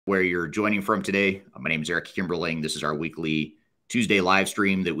where you're joining from today. My name is Eric Kimberling. This is our weekly Tuesday live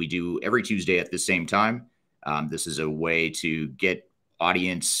stream that we do every Tuesday at the same time. This is a way to get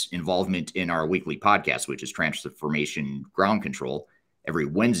audience involvement in our weekly podcast, which is Transformation Ground Control. Every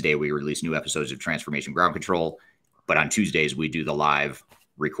Wednesday, we release new episodes of Transformation Ground Control, but on Tuesdays, we do the live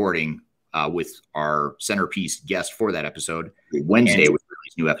recording with our centerpiece guest for that episode. Wednesday, we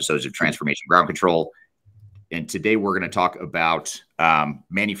release new episodes of Transformation Ground Control. And today we're going to talk about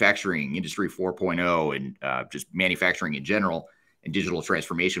manufacturing, Industry 4.0, and just manufacturing in general and digital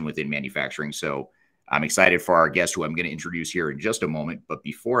transformation within manufacturing. So I'm excited for our guest, who I'm going to introduce here in just a moment. But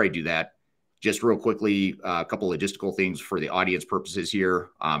before I do that, just real quickly, a couple logistical things for the audience purposes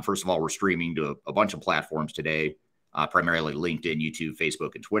here. First of all, we're streaming to a bunch of platforms today, primarily LinkedIn, YouTube,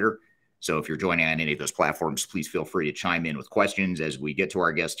 Facebook, and Twitter. So if you're joining on any of those platforms, please feel free to chime in with questions as we get to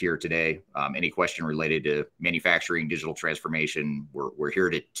our guest here today. Any question related to manufacturing, digital transformation, we're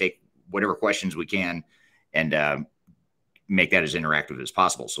here to take whatever questions we can and make that as interactive as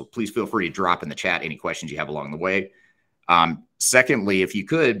possible. So please feel free to drop in the chat any questions you have along the way. Secondly, if you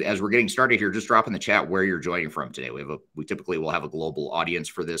could, as we're getting started here, just drop in the chat where you're joining from today. We typically will have a global audience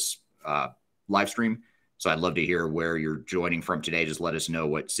for this live stream. So I'd love to hear where you're joining from today. Just let us know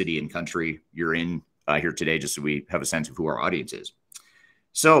what city and country you're in here today, just so we have a sense of who our audience is.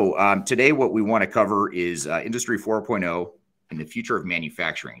 So today what we want to cover is Industry 4.0 and the future of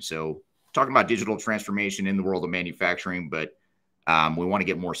manufacturing. So talking about digital transformation in the world of manufacturing, but we want to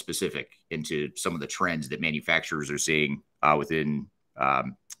get more specific into some of the trends that manufacturers are seeing within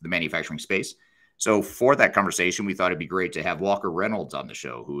the manufacturing space. So for that conversation, we thought it'd be great to have Walker Reynolds on the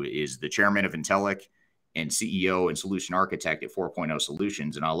show, who is the chairman of Intellic and CEO and solution architect at 4.0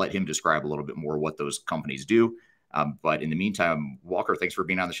 Solutions. And I'll let him describe a little bit more what those companies do. But in the meantime, Walker, thanks for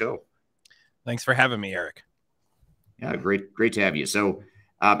being on the show. Thanks for having me, Eric. Yeah, great to have you. So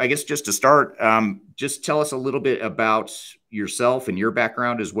I guess just to start, just tell us a little bit about yourself and your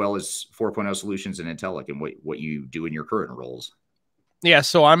background, as well as 4.0 Solutions and Intellic, and what you do in your current roles. Yeah,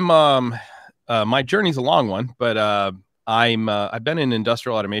 so I'm my journey's a long one, but I've been in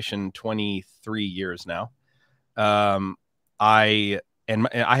industrial automation 23 years now. I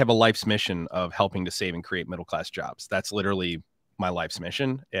have a life's mission of helping to save and create middle-class jobs. That's literally my life's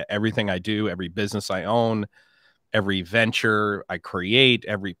mission. Everything I do, every business I own, every venture I create,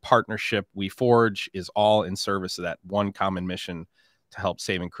 every partnership we forge is all in service of that one common mission to help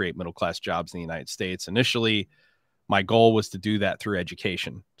save and create middle-class jobs in the United States. Initially, my goal was to do that through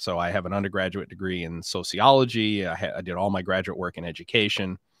education. So I have an undergraduate degree in sociology. I did all my graduate work in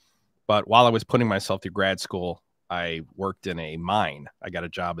education. But while I was putting myself through grad school, I worked in a mine. I got a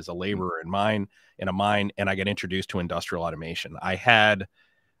job as a laborer in a mine, and I got introduced to industrial automation.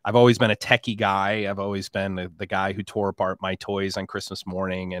 I've always been a techie guy. I've always been the guy who tore apart my toys on Christmas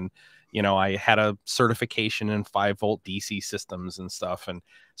morning. And, you know, I had a certification in 5-volt DC systems and stuff. And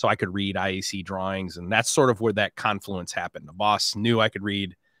so I could read IEC drawings. And that's sort of where that confluence happened. The boss knew I could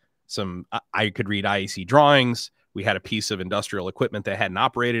read IEC drawings. We had a piece of industrial equipment that hadn't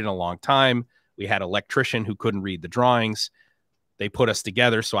operated in a long time. We had an electrician who couldn't read the drawings. They put us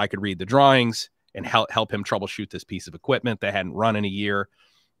together so I could read the drawings and help him troubleshoot this piece of equipment that hadn't run in a year.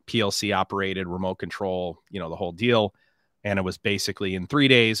 PLC operated, remote control, you know, the whole deal. And it was basically in 3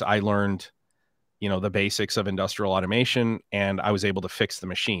 days, I learned, you know, the basics of industrial automation, and I was able to fix the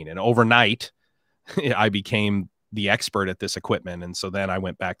machine. And overnight, I became the expert at this equipment. And so then I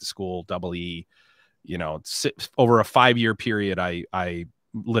went back to school, EE, you know, over a 5-year period, I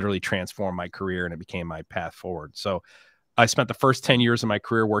literally transformed my career, and it became my path forward. So I spent the first 10 years of my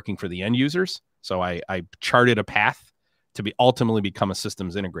career working for the end users. So I charted a path to ultimately become a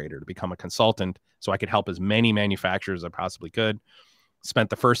systems integrator, to become a consultant, so I could help as many manufacturers as I possibly could. Spent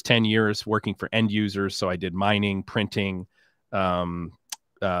the first 10 years working for end users. So I did mining, printing,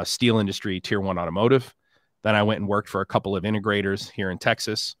 steel industry, tier 1 automotive. Then I went and worked for a couple of integrators here in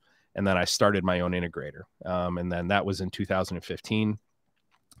Texas. And then I started my own integrator. And then that was in 2015.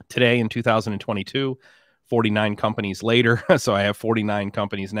 Today in 2022, 49 companies later. So I have 49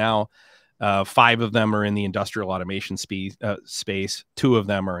 companies now. 5 of them are in the industrial automation space. 2 of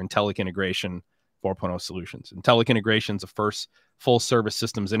them are Intellic Integration 4.0 Solutions. Intellic Integration is the first full service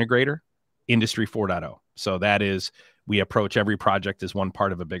systems integrator, Industry 4.0. So that is, we approach every project as one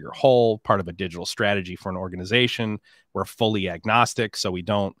part of a bigger whole, part of a digital strategy for an organization. We're fully agnostic, so we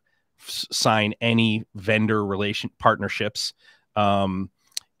don't sign any vendor partnerships.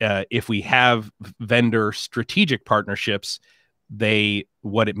 If we have vendor strategic partnerships,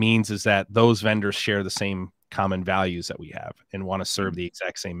 what it means is that those vendors share the same common values that we have and want to serve the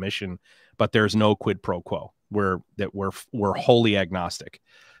exact same mission, but there's no quid pro quo. We're wholly agnostic.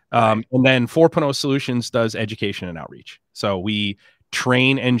 And then 4.0 Solutions does education and outreach. So we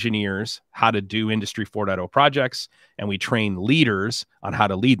train engineers how to do Industry 4.0 projects, and we train leaders on how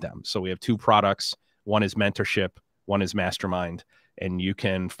to lead them. So we have 2 products. One is mentorship, one is mastermind. And you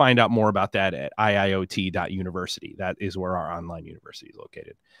can find out more about that at iiot.university. That is where our online university is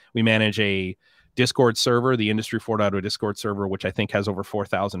located. We manage a Discord server, the Industry 4.0 Discord server, which I think has over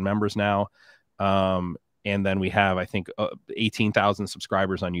 4,000 members now. And then we have, I think, 18,000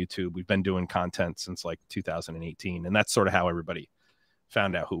 subscribers on YouTube. We've been doing content since like 2018. And that's sort of how everybody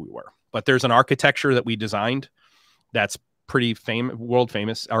found out who we were. But there's an architecture that we designed that's pretty famous, world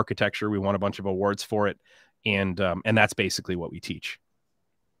famous architecture. We won a bunch of awards for it. And that's basically what we teach.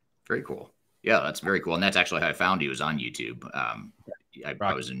 Very cool. Yeah, that's very cool. And that's actually how I found you, was on YouTube. I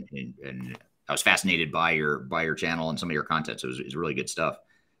was I was fascinated by your channel and some of your content. So it was really good stuff.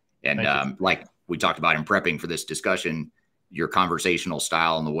 And like we talked about in prepping for this discussion, your conversational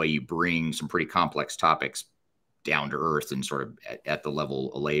style and the way you bring some pretty complex topics down to earth and sort of at the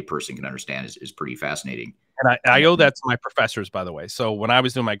level a lay person can understand is pretty fascinating. And I owe that to my professors, by the way. So when I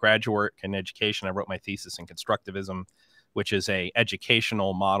was doing my graduate work in education, I wrote my thesis in constructivism, which is a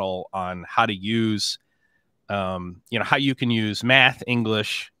educational model on how to use, how you can use math,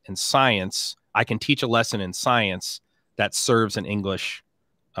 English, and science. I can teach a lesson in science that serves an English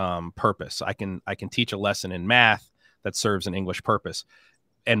purpose. I can teach a lesson in math that serves an English purpose.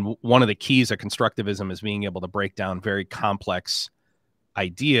 And one of the keys of constructivism is being able to break down very complex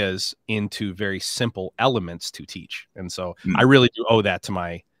ideas into very simple elements to teach. And so I really do owe that to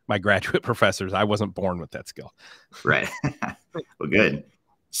my graduate professors. I wasn't born with that skill. Right. Well, good.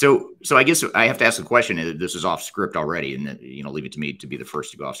 So I guess I have to ask a question. This is off script already, and leave it to me to be the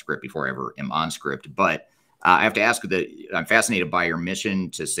first to go off script before I ever am on script. But I have to ask that I'm fascinated by your mission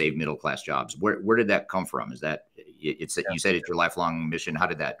to save middle-class jobs. Where did that come from? Is that you said it's your lifelong mission? How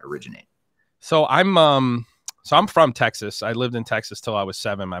did that originate? So I'm from Texas. I lived in Texas till I was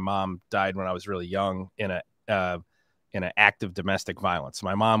 7. My mom died when I was really young in an act of domestic violence.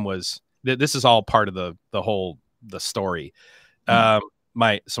 My mom was. This is all part of the story. My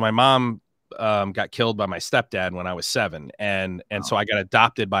mom got killed by my stepdad when I was 7, and so I got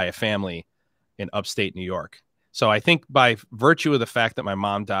adopted by a family in upstate New York. So I think by virtue of the fact that my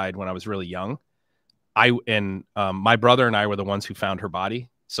mom died when I was really young, my brother and I were the ones who found her body.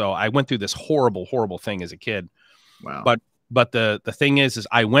 So I went through this horrible, horrible thing as a kid. Wow. But the thing is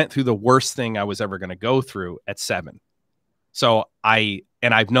I went through the worst thing I was ever going to go through at 7. So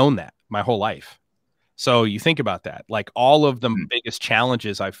I've known that my whole life. So you think about that, like all of the biggest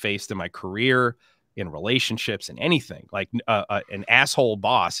challenges I've faced in my career, in relationships, and anything, like an asshole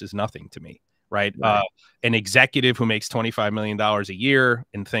boss is nothing to me. Right. An executive who makes $25 million a year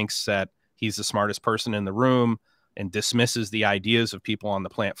and thinks that he's the smartest person in the room and dismisses the ideas of people on the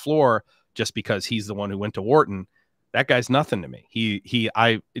plant floor just because he's the one who went to Wharton. That guy's nothing to me.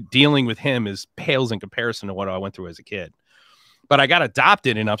 Dealing with him pales in comparison to what I went through as a kid. But I got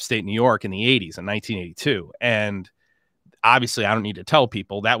adopted in upstate New York in the 80s, in 1982. And obviously, I don't need to tell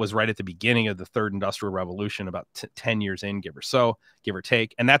people that was right at the beginning of the third industrial revolution, about 10 years in, give or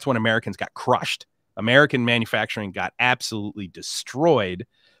take. And that's when Americans got crushed. American manufacturing got absolutely destroyed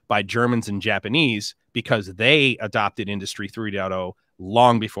by Germans and Japanese because they adopted Industry 3.0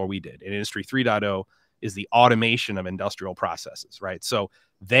 long before we did. And Industry 3.0 is the automation of industrial processes, right? So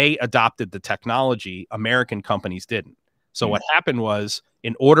they adopted the technology, American companies didn't. So what happened was,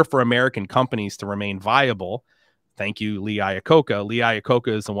 in order for American companies to remain viable, thank you, Lee Iacocca. Lee Iacocca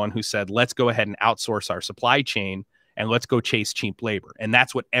is the one who said, let's go ahead and outsource our supply chain and let's go chase cheap labor. And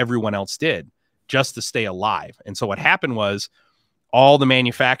that's what everyone else did just to stay alive. And so what happened was all the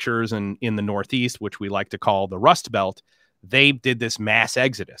manufacturers in the Northeast, which we like to call the Rust Belt, they did this mass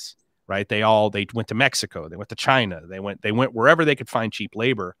exodus, right? They went to Mexico, they went to China, they went wherever they could find cheap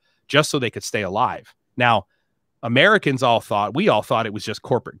labor just so they could stay alive. Now, Americans we all thought it was just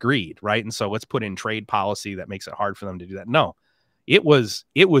corporate greed, right? And so let's put in trade policy that makes it hard for them to do that. No, it was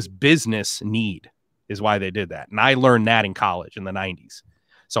business need is why they did that. And I learned that in college in the 90s.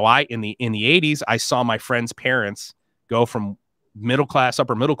 So in the 80s, I saw my friends' parents go from middle class,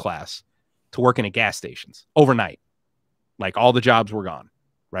 upper middle class to working at gas stations overnight. Like all the jobs were gone,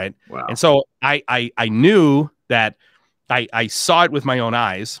 right? Wow. And so I knew that I saw it with my own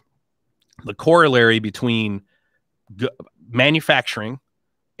eyes, the corollary between manufacturing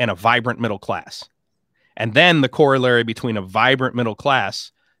and a vibrant middle class, and then the corollary between a vibrant middle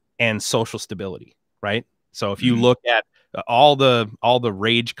class and social stability, right? So if you look at all the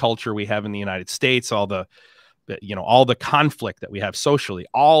rage culture we have in the United States, all the conflict that we have socially,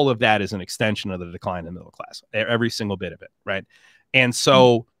 all of that is an extension of the decline in the middle class, every single bit of it, right? And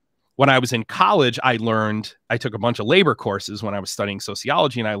so When I was in college, I took a bunch of labor courses when I was studying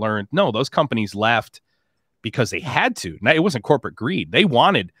sociology, and I learned, no, those companies left because they had to. Now, it wasn't corporate greed.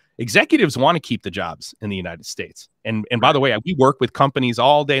 Executives want to keep the jobs in the United States. And by the way, we work with companies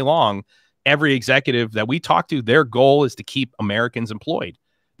all day long. Every executive that we talk to, their goal is to keep Americans employed.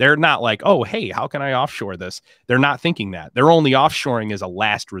 They're not like, oh, hey, how can I offshore this? They're not thinking that. They're only offshoring as a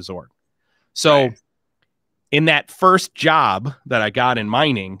last resort. So in that first job that I got in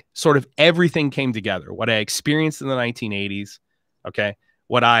mining, sort of everything came together. What I experienced in the 1980s, okay,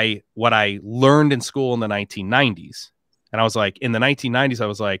 what I learned in school in the 1990s. And I was like, in the 1990s, I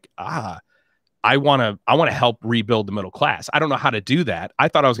was like, I want to help rebuild the middle class. I don't know how to do that. I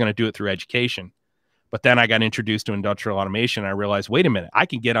thought I was going to do it through education. But then I got introduced to industrial automation. And I realized, wait a minute, I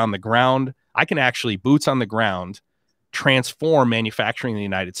can get on the ground. I can actually boots on the ground, transform manufacturing in the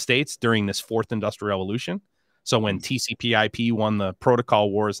United States during this fourth industrial revolution. So when TCP/IP won the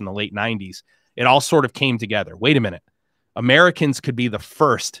protocol wars in the late 90s, it all sort of came together. Wait a minute. Americans could be the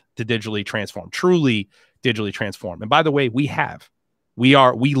first to digitally transform, truly digitally transform. And by the way, we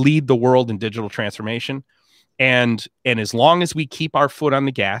lead the world in digital transformation. And as long as we keep our foot on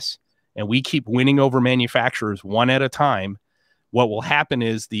the gas and we keep winning over manufacturers one at a time, what will happen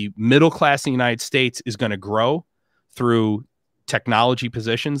is the middle class in the United States is going to grow through technology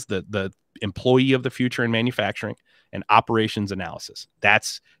positions, the employee of the future in manufacturing, and operations analysis.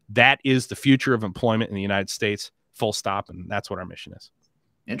 That is the future of employment in the United States, full stop. And that's what our mission is.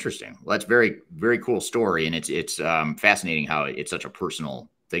 Interesting. Well, that's very, very cool story. And it's fascinating how it's such a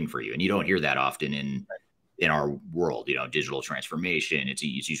personal thing for you. And you don't hear that often in our world, digital transformation. It's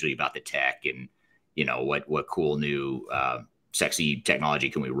usually about the tech and, what cool new sexy technology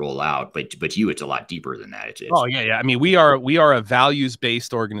can we roll out? But you, it's a lot deeper than that. It's oh yeah. I mean, we are a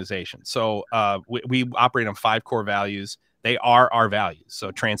values-based organization. So we operate on 5 core values. They are our values.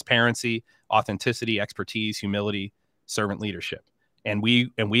 So transparency, authenticity, expertise, humility, servant leadership. And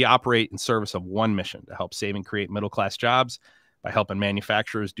we operate in service of one mission: to help save and create middle-class jobs by helping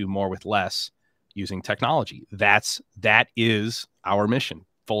manufacturers do more with less using technology. That is our mission.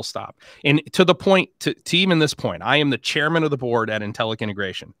 Full stop. And to the point, to even this point, I am the chairman of the board at Intellic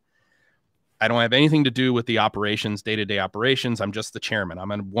Integration. I don't have anything to do with the operations, day-to-day operations. I'm just the chairman.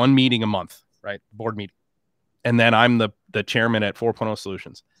 I'm on one meeting a month, right? Board meeting. And then I'm the chairman at 4.0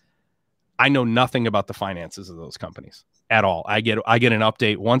 Solutions. I know nothing about the finances of those companies at all. I get an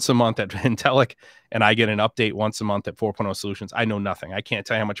update once a month at Intellic, and I get an update once a month at 4.0 Solutions. I know nothing. I can't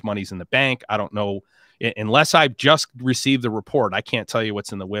tell you how much money's in the bank. I don't know. Unless I've just received the report, I can't tell you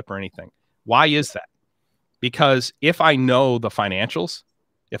what's in the whip or anything. Why is that? Because if I know the financials,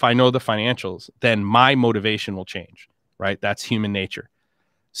 then my motivation will change, right? That's human nature.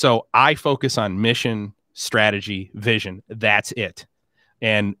 So I focus on mission, strategy, vision. That's it.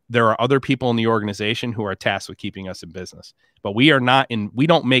 And there are other people in the organization who are tasked with keeping us in business. But we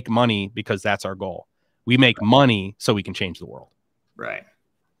don't make money because that's our goal. We make money so we can change the world. Right.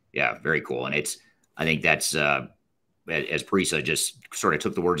 Yeah, very cool. And I think that's, as Parisa just sort of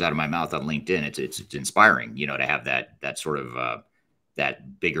took the words out of my mouth on LinkedIn, it's inspiring, to have that sort of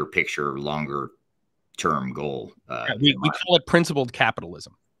that bigger picture, longer term goal. We call it principled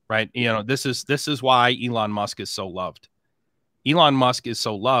capitalism, right? This is why Elon Musk is so loved. Elon Musk is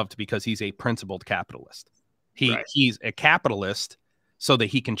so loved because he's a principled capitalist. He's a capitalist so that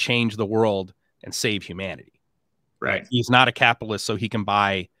he can change the world and save humanity. Right. He's not a capitalist so he can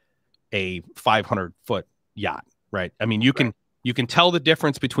buy a 500-foot yacht, right? I mean, you can tell the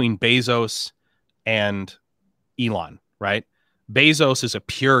difference between Bezos and Elon, right? Bezos is a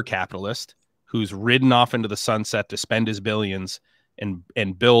pure capitalist who's ridden off into the sunset to spend his billions and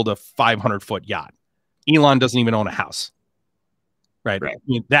build a 500-foot yacht. Elon doesn't even own a house, right? I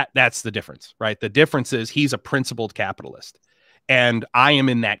mean, that's the difference, right? The difference is he's a principled capitalist, and I am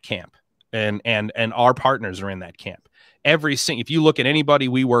in that camp, and our partners are in that camp. If you look at anybody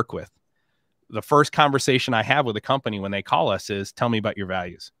we work with, the first conversation I have with a company when they call us is, tell me about your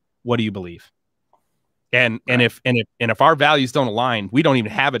values. What do you believe? And if our values don't align, we don't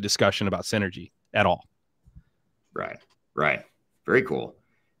even have a discussion about synergy at all. Right. Very cool.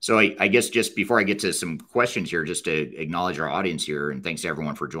 So I guess just before I get to some questions here, just to acknowledge our audience here, and thanks to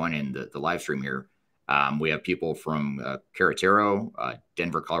everyone for joining the live stream here. We have people from Querétaro,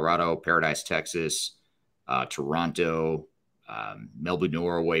 Denver, Colorado, Paradise, Texas, Toronto, Melbourne,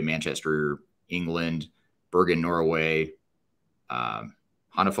 Norway, Manchester, England, Bergen, Norway,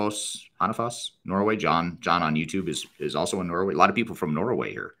 Hanafoss, Norway. John on YouTube is also in Norway. A lot of people from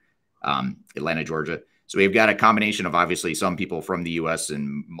Norway here, Atlanta, Georgia. So we've got a combination of obviously some people from the U.S.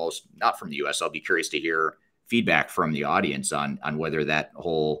 and most not from the U.S. I'll be curious to hear feedback from the audience on whether that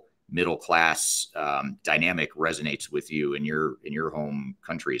whole middle class dynamic resonates with you in your home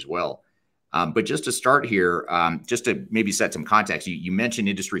country as well. But just to start here, just to maybe set some context, you mentioned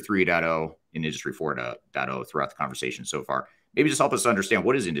Industry 3.0 and Industry 4.0 throughout the conversation so far. Maybe just help us understand,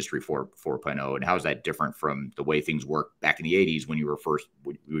 what is Industry 4.0 and how is that different from the way things worked back in the 80s when you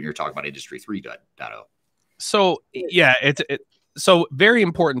were talking about Industry 3.0? So yeah, so very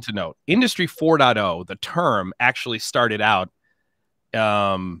important to note, Industry 4.0, the term actually started out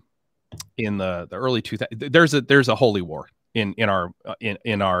in the early 2000s. There's a holy war in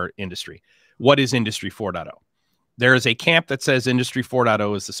our industry. What is Industry 4.0? There is a camp that says Industry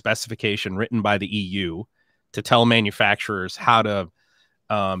 4.0 is the specification written by the EU to tell manufacturers how to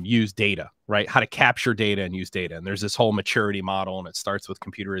use data, right? How to capture data and use data. And there's this whole maturity model, and it starts with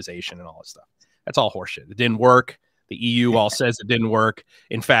computerization and all this stuff. That's all horseshit. It didn't work. The EU all says it didn't work.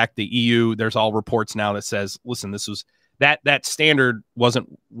 In fact, the EU, there's all reports now that says, listen, this was that standard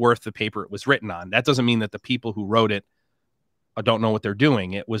wasn't worth the paper it was written on. That doesn't mean that the people who wrote it don't know what they're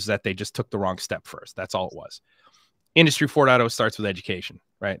doing. It was that they just took the wrong step first. That's all it was. Industry 4.0 starts with education,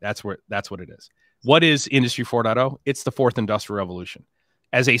 right? That's what it is. What is Industry 4.0? It's the fourth industrial revolution.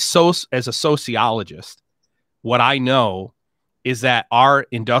 As a sociologist, what I know is that our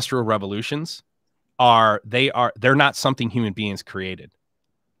industrial revolutions they're not something human beings created.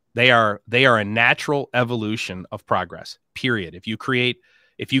 They are a natural evolution of progress, period. If you create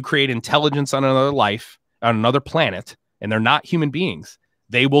intelligence on another life, on another planet, and they're not human beings,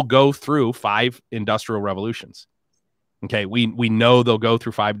 they will go through 5 industrial revolutions. Okay, we know they'll go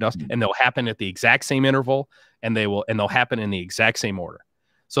through 5 and they'll happen at the exact same interval, and they'll happen in the exact same order.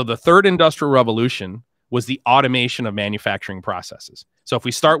 So the third industrial revolution was the automation of manufacturing processes. So if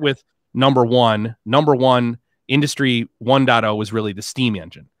we start with number one, Industry 1.0 was really the steam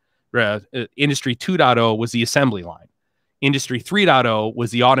engine. Industry 2.0 was the assembly line. Industry 3.0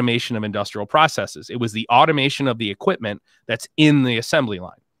 was the automation of industrial processes. It was the automation of the equipment that's in the assembly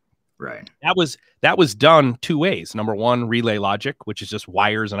line. Right. That was done 2 ways. Number 1, relay logic, which is just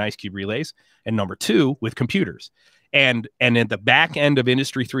wires and ice cube relays, and number 2, with computers. And at the back end of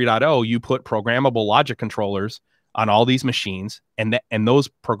Industry 3.0, you put programmable logic controllers on all these machines, and those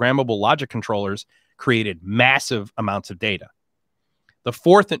programmable logic controllers created massive amounts of data. The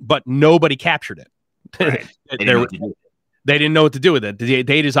fourth, but nobody captured it. Right. They didn't know what to do with it. The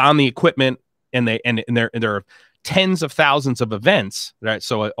data is on the equipment, and there are tens of thousands of events, right?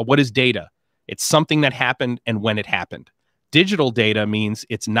 So what is data? It's something that happened and when it happened. Digital data means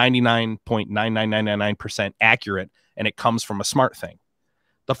it's 99.99999% accurate, and it comes from a smart thing.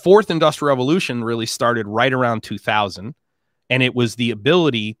 The fourth industrial revolution really started right around 2000, and it was the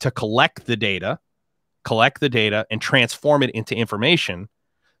ability to collect the data and transform it into information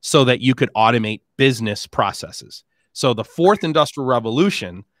so that you could automate business processes. So the fourth industrial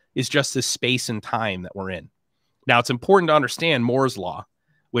revolution is just this space and time that we're in. Now, it's important to understand Moore's law,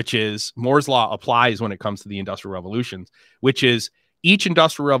 which is Moore's law applies when it comes to the industrial revolutions, which is each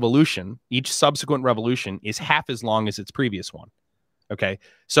industrial revolution, each subsequent revolution is half as long as its previous one. Okay.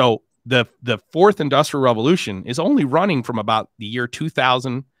 So the fourth industrial revolution is only running from about the year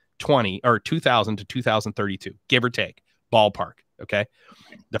 2020 or 2000 to 2032, give or take, ballpark. Okay.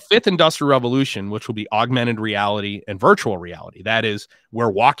 The fifth industrial revolution, which will be augmented reality and virtual reality. That is, we're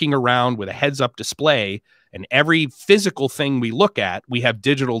walking around with a heads-up display, and every physical thing we look at, we have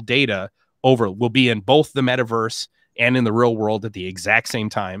digital data will be in both the metaverse and in the real world at the exact same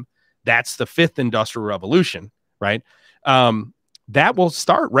time. That's the fifth industrial revolution, right? That will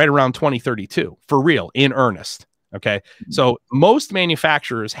start right around 2032 for real, in earnest. Okay. So most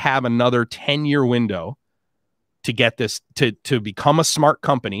manufacturers have another 10-year window to get this to become a smart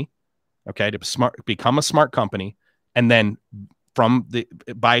company. Okay. Become a smart company. And then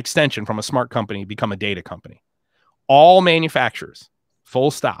by extension, from a smart company, become a data company. All manufacturers,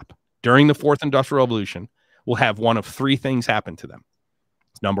 full stop, during the fourth industrial revolution will have one of 3 things happen to them.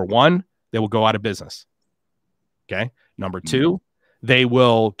 Number 1, they will go out of business. Okay. Number 2, they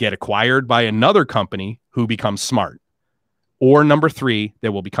will get acquired by another company who becomes smart. Or number 3, they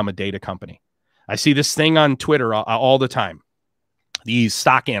will become a data company. I see this thing on Twitter all the time. These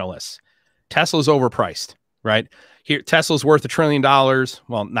stock analysts, Tesla's overpriced, right? Here, Tesla's worth $1 trillion.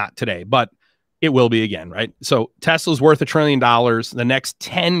 Well, not today, but it will be again, right? So Tesla's worth $1 trillion. The next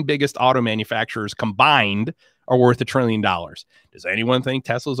 10 biggest auto manufacturers combined are worth $1 trillion. Does anyone think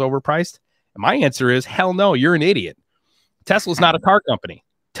Tesla's overpriced? And my answer is, hell no, you're an idiot. Tesla's not a car company.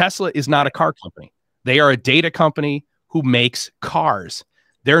 Tesla is not a car company. They are a data company who makes cars.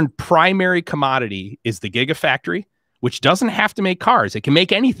 Their primary commodity is the Gigafactory, which doesn't have to make cars. It can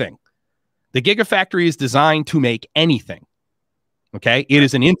make anything. The Gigafactory is designed to make anything. Okay. It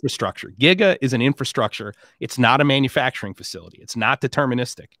is an infrastructure. Giga is an infrastructure. It's not a manufacturing facility. It's not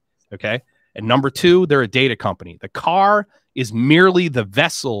deterministic. Okay. And number two, they're a data company. The car is merely the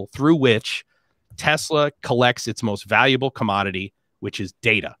vessel through which Tesla collects its most valuable commodity, which is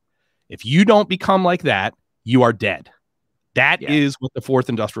data. If you don't become like that, you are dead. That is what the fourth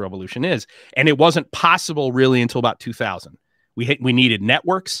industrial revolution is. And it wasn't possible really until about 2000. We needed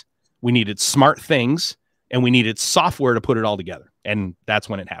networks, we needed smart things, and we needed software to put it all together. And that's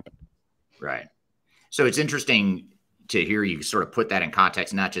when it happened. Right. So it's interesting to hear you sort of put that in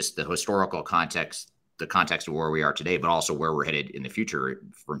context, not just the historical context, the context of where we are today, but also where we're headed in the future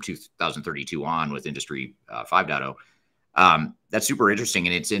from 2032 on with Industry 5.0. That's super interesting.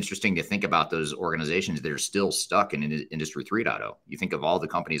 And it's interesting to think about those organizations that are still stuck in Industry 3.0. You think of all the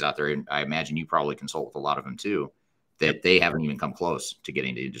companies out there, and I imagine you probably consult with a lot of them too, that they haven't even come close to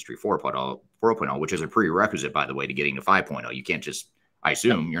getting to Industry 4.0, which is a prerequisite, by the way, to getting to 5.0. You can't just, I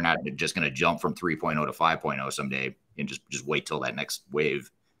assume you're not just going to jump from 3.0 to 5.0 someday and just wait till that next wave.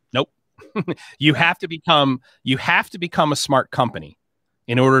 Nope. You have to become a smart company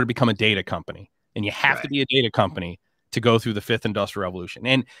in order to become a data company. And you have to be a data company to go through the fifth industrial revolution.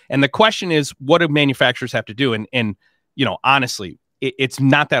 And the question is, what do manufacturers have to do? And you know, honestly, it's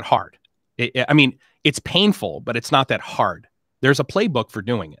not that hard. I mean, it's painful, but it's not that hard. There's a playbook for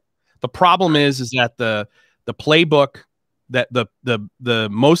doing it. The problem is that the playbook that the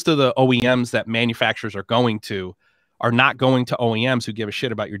most of the OEMs that manufacturers are going to are not going to OEMs who give a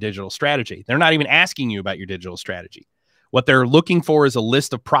shit about your digital strategy. They're not even asking you about your digital strategy. What they're looking for is a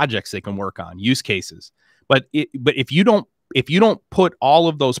list of projects they can work on, use cases. But if you don't put all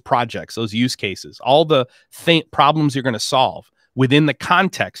of those projects, those use cases, all the problems you're going to solve within the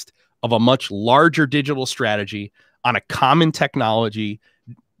context of a much larger digital strategy on a common technology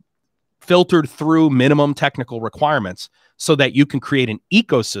filtered through minimum technical requirements so that you can create an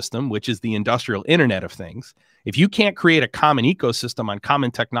ecosystem, which is the industrial Internet of Things. If you can't create a common ecosystem on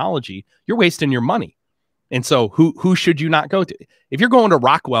common technology, you're wasting your money. And so who should you not go to? If you're going to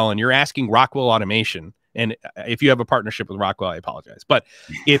Rockwell and you're asking Rockwell Automation, and if you have a partnership with Rockwell, I apologize. But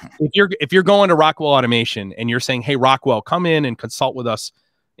if you're going to Rockwell Automation and you're saying, hey, Rockwell, come in and consult with us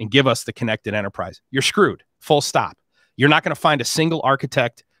and give us the connected enterprise, you're screwed. Full stop. You're not going to find a single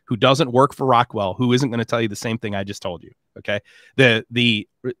architect who doesn't work for Rockwell who isn't going to tell you the same thing I just told you. Okay.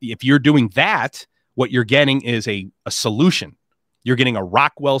 If you're doing that, what you're getting is a solution. You're getting a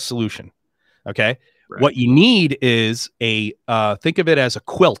Rockwell solution. Okay. Right. What you need is think of it as a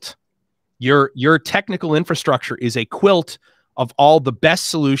quilt. Your technical infrastructure is a quilt of all the best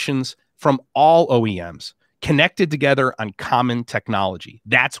solutions from all OEMs connected together on common technology.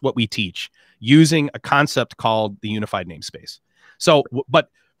 That's what we teach using a concept called the unified namespace. So, but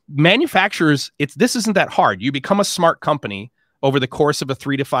manufacturers, this isn't that hard. You become a smart company over the course of a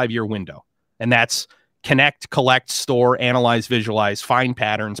 3 to 5 year window. And that's connect, collect, store, analyze, visualize, find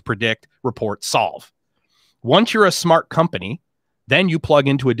patterns, predict, report, solve. Once you're a smart company, then you plug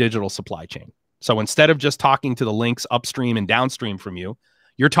into a digital supply chain. So instead of just talking to the links upstream and downstream from you,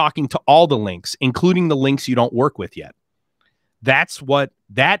 you're talking to all the links, including the links you don't work with yet. That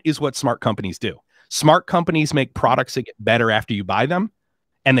is what smart companies do. Smart companies make products that get better after you buy them,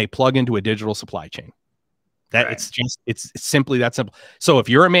 and they plug into a digital supply chain. It's simply that simple. So if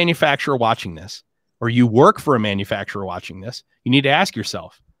you're a manufacturer watching this, or you work for a manufacturer watching this, you need to ask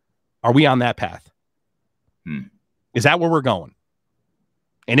yourself, are we on that path? Is that where we're going?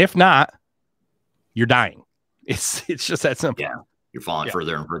 And if not, you're dying. It's just that simple. Yeah. You're falling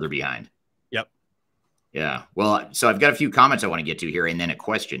further and further behind. Yep. Yeah. Well, so I've got a few comments I want to get to here, and then a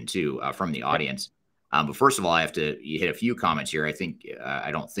question too from the audience. But first of all, I have to hit a few comments here. I think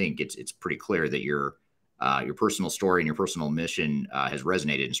I don't think it's pretty clear that your personal story and your personal mission has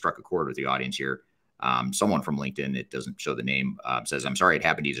resonated and struck a chord with the audience here. Someone from LinkedIn, it doesn't show the name, says, "I'm sorry it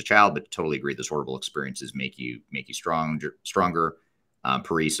happened to you as a child, but totally agree. Those horrible experiences make you stronger."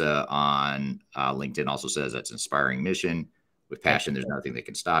 Parisa on LinkedIn also says that's an inspiring mission. With passion, there's nothing that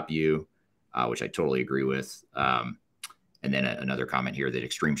can stop you, which I totally agree with. And then another comment here that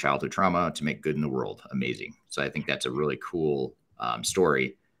extreme childhood trauma to make good in the world. Amazing. So I think that's a really cool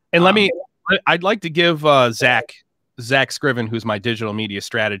story. And I'd like to give Zach Scriven, who's my digital media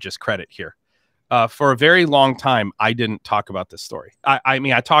strategist, credit here. For a very long time, I didn't talk about this story. I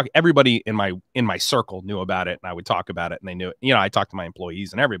mean, everybody in my circle knew about it, and I would talk about it, and they knew it. You know, I talked to my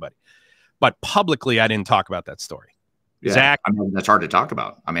employees and everybody, but publicly, I didn't talk about that story. Yeah, Zach, I mean, that's hard to talk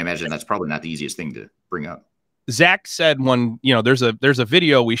about. I mean, I imagine that's probably not the easiest thing to bring up. Zach said there's a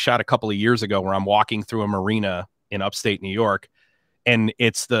video we shot a couple of years ago where I'm walking through a marina in upstate New York, and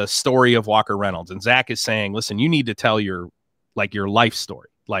it's the story of Walker Reynolds. And Zach is saying, listen, you need to tell your like your life story.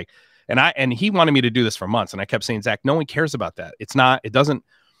 Like, and he wanted me to do this for months, and I kept saying, Zach, no one cares about that. It's not, it doesn't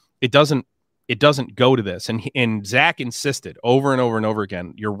go to this. And Zach insisted over and over and over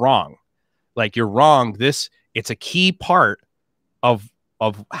again, you're wrong. Like, you're wrong. It's a key part of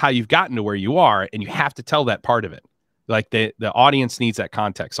how you've gotten to where you are, and you have to tell that part of it. Like, the audience needs that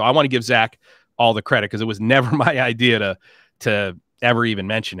context. So I want to give Zach all the credit, because it was never my idea to ever even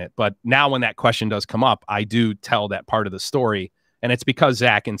mention it. But now when that question does come up, I do tell that part of the story, and it's because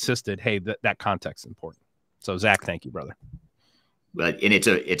Zach insisted, hey, that context is important. So Zach, thank you, brother. But and it's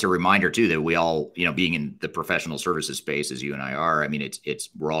a reminder too that we all, being in the professional services space as you and I are, I mean,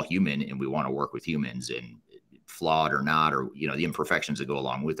 we're all human, and we want to work with humans, and flawed or not, or the imperfections that go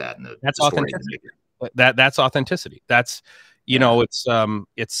along with that. And that's authenticity. That's authenticity. That's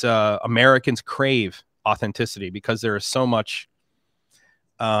it's Americans crave authenticity because there is so much.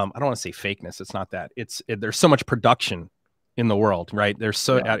 I don't want to say fakeness. It's not that. There's so much production in the world, right? There's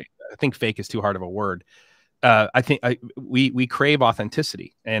so I think fake is too hard of a word. I think we crave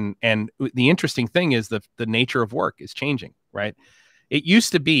authenticity, and the interesting thing is the nature of work is changing, right? It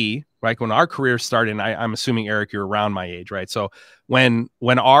used to be like when our career started, and I'm assuming, Eric, you're around my age, right? So when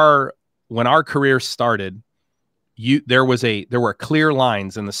our career started, there were clear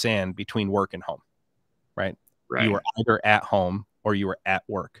lines in the sand between work and home, right? Right. You were either at home or you were at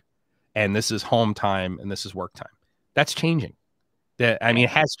work, and this is home time and this is work time. That's changing. It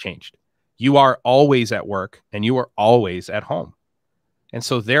has changed. You are always at work and you are always at home. And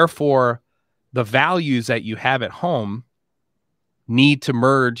so therefore, the values that you have at home need to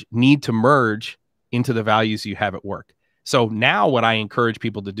merge into the values you have at work. So now what I encourage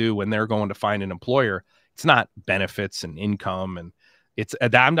people to do when they're going to find an employer, it's not benefits and income, and I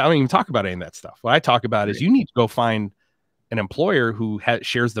don't even talk about any of that stuff. What I talk about is you need to go find an employer who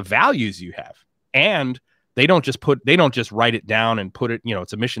shares the values you have, and they don't just write it down and put it,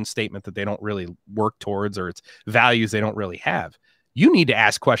 it's a mission statement that they don't really work towards, or it's values they don't really have. You need to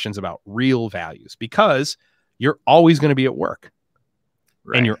ask questions about real values, because you're always going to be at work,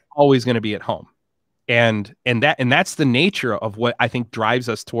 right, and you're always going to be at home. And that's the nature of what I think drives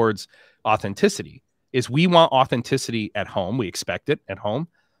us towards authenticity. Is we want authenticity at home. We expect it at home.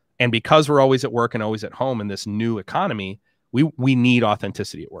 And because we're always at work and always at home in this new economy, we need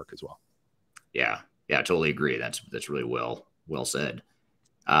authenticity at work as well. Yeah, I totally agree. That's really well said.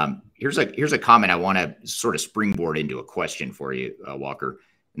 Here's a comment I want to sort of springboard into a question for you, Walker.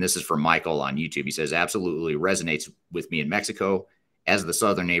 And this is from Michael on YouTube. He says, absolutely resonates with me in Mexico. As the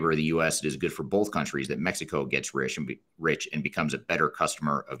southern neighbor of the U.S., it is good for both countries that Mexico gets rich and becomes a better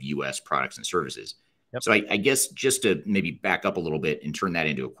customer of U.S. products and services. Yep. So I guess just to maybe back up a little bit and turn that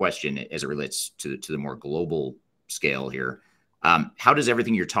into a question as it relates to the more global scale here. How does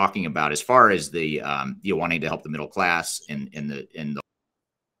everything you're talking about, as far as the wanting to help the middle class and the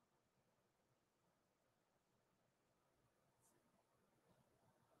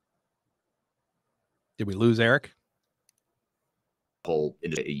Did we lose Eric? Whole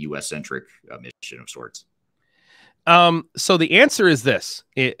into a U.S. centric mission of sorts? So the answer is this.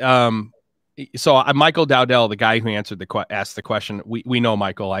 So Michael Dowdell, the guy who asked the question, we know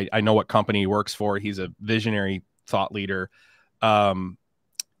Michael. I know what company he works for. He's a visionary thought leader. The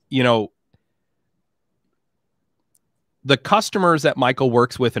customers that Michael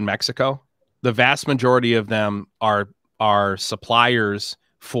works with in Mexico, the vast majority of them are suppliers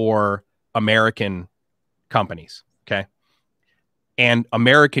for American companies. Okay. And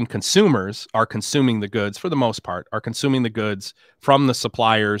American consumers are consuming the goods, for the most part, are consuming the goods from the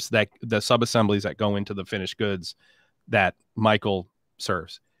suppliers, that the subassemblies that go into the finished goods that Michael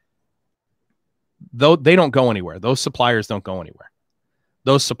serves. Though they don't go anywhere. Those suppliers don't go anywhere.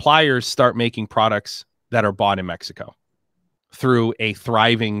 Those suppliers start making products that are bought in Mexico through a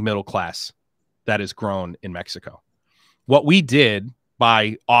thriving middle class that is grown in Mexico. What we did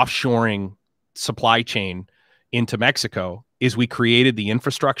by offshoring supply chain into Mexico is we created the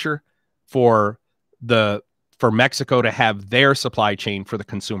infrastructure for Mexico to have their supply chain for the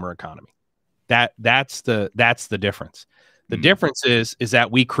consumer economy. That's the difference. The difference is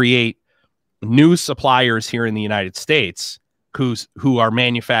that we create new suppliers here in the United States who are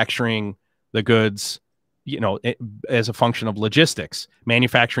manufacturing the goods, as a function of logistics,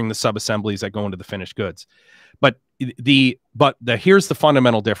 manufacturing the subassemblies that go into the finished goods. But here's the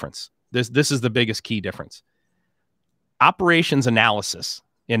fundamental difference. This is the biggest key difference. Operations analysis.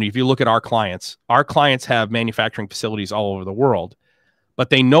 And if you look at our clients have manufacturing facilities all over the world, but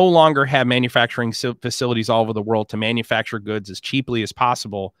they no longer have manufacturing facilities all over the world to manufacture goods as cheaply as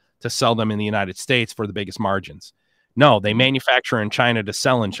possible to sell them in the United States for the biggest margins. No, they manufacture in China to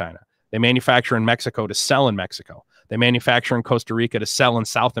sell in China. They manufacture in Mexico to sell in Mexico. They manufacture in Costa Rica to sell in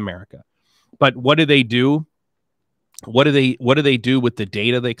South America. But what do they do? What do they do with the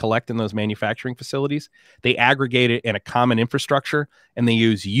data they collect in those manufacturing facilities? They aggregate it in a common infrastructure, and they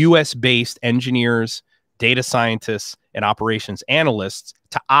use US-based engineers, data scientists, and operations analysts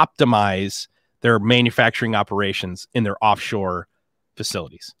to optimize their manufacturing operations in their offshore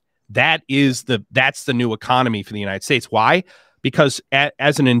facilities. That's the new economy for the United States. Why? Because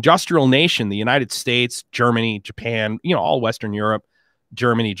as an industrial nation, the United States, Germany, Japan, all Western Europe,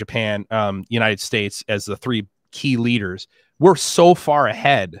 Germany, Japan, United States as the three key leaders, we're so far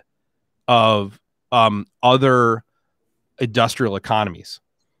ahead of other industrial economies.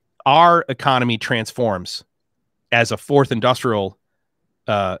 Our economy transforms as a fourth industrial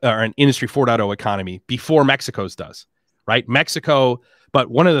or an industry 4.0 economy before Mexico's does, right? Mexico,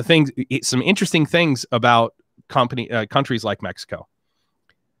 but one of the things, some interesting things about countries like Mexico,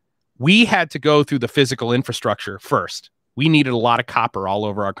 we had to go through the physical infrastructure first. We needed a lot of copper all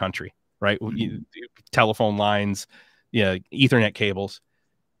over our country, right? Telephone lines, Ethernet cables.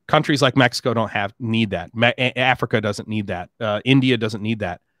 Countries like Mexico don't need that. Africa doesn't need that. India doesn't need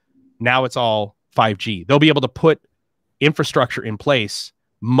that. Now it's all 5G. They'll be able to put infrastructure in place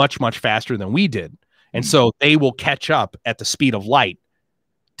much, much faster than we did. And so they will catch up at the speed of light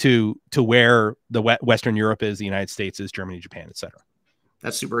to where the Western Europe is, the United States is, Germany, Japan, et cetera.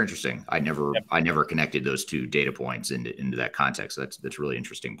 That's super interesting. I never connected those two data points into that context. That's a really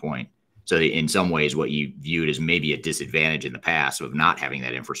interesting point. So in some ways, what you viewed as maybe a disadvantage in the past of not having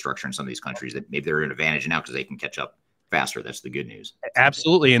that infrastructure in some of these countries, that maybe they're an advantage now because they can catch up faster. That's the good news.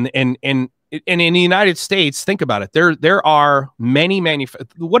 Absolutely. And in the United States, think about it. There are many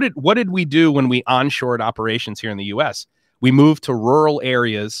what did we do when we onshored operations here in the US? We moved to rural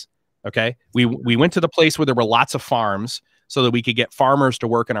areas. Okay. We went to the place where there were lots of farms so that we could get farmers to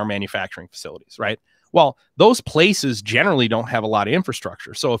work in our manufacturing facilities, right? Well, those places generally don't have a lot of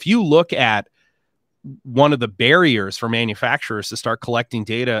infrastructure. So if you look at one of the barriers for manufacturers to start collecting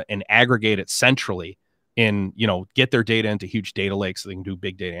data and aggregate it centrally and, get their data into huge data lakes so they can do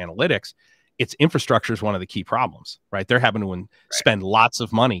big data analytics, its infrastructure is one of the key problems, right? They're having to spend lots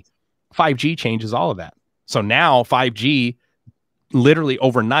of money. 5G changes all of that. So now 5G, literally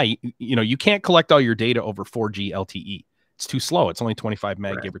overnight, you can't collect all your data over 4G LTE. It's too slow. It's only 25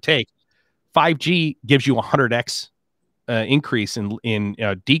 meg, give or take. 5G gives you 100x increase in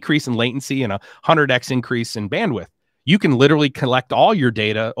decrease in latency and 100x increase in bandwidth. You can literally collect all your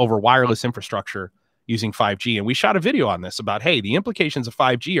data over wireless infrastructure using 5G. And we shot a video on this about, hey, the implications of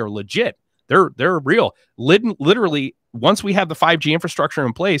 5G are legit. They're real. Literally, once we have the 5G infrastructure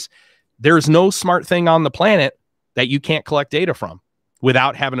in place, there's no smart thing on the planet that you can't collect data from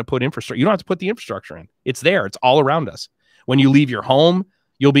without having to put infrastructure. You don't have to put the infrastructure in. It's there. It's all around us. When you leave your home,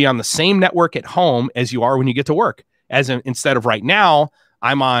 you'll be on the same network at home as you are when you get to work. Instead of right now,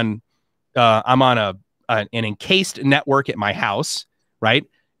 I'm on an encased network at my house, right?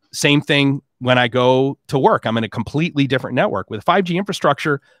 Same thing when I go to work. I'm in a completely different network. With 5G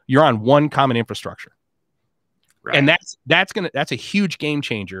infrastructure, you're on one common infrastructure. Right. And that's a huge game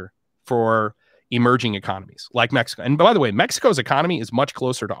changer for emerging economies like Mexico. And by the way, Mexico's economy is much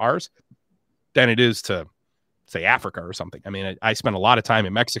closer to ours than it is to, say, Africa or something. I mean, I spent a lot of time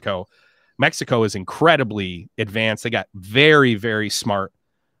in Mexico. Mexico is incredibly advanced. They got very, very smart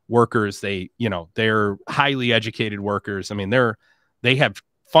workers. They're highly educated workers. I mean, they have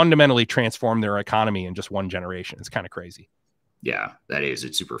fundamentally transformed their economy in just one generation. It's kind of crazy. Yeah, that is.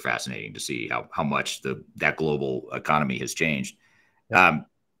 It's super fascinating to see how much that global economy has changed. Yeah.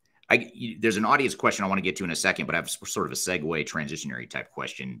 There's an audience question I want to get to in a second, but I have sort of a segue transitionary type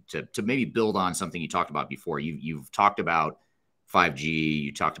question to maybe build on something you talked about before. You've talked about 5G,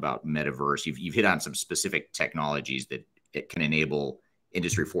 you talked about metaverse, you've hit on some specific technologies that it can enable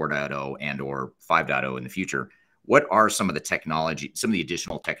Industry 4.0 and or 5.0 in the future. What are some of the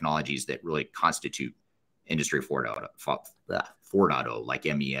additional technologies that really constitute Industry 4.0, like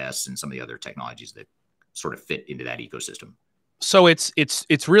MES and some of the other technologies that sort of fit into that ecosystem? So it's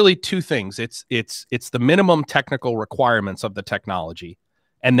really two things. It's the minimum technical requirements of the technology,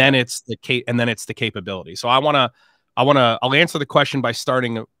 and then it's the capability. So I'll answer the question by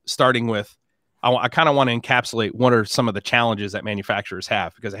starting with, I kind of want to encapsulate what are some of the challenges that manufacturers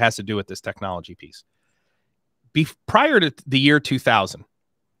have, because it has to do with this technology piece. Prior to the year 2000,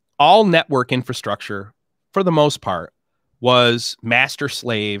 all network infrastructure, for the most part, was master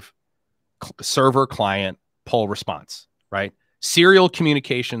slave, server client, pull response, right? Serial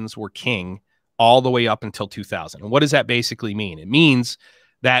communications were king all the way up until 2000. And what does that basically mean? It means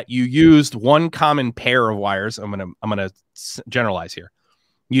that you used one common pair of wires. I'm gonna generalize here.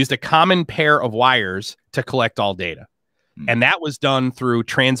 used a common pair of wires to collect all data. And that was done through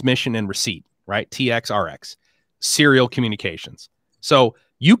transmission and receipt, right? TX-RX, serial communications. So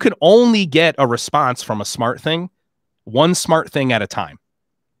you could only get a response from a smart thing, one smart thing at a time.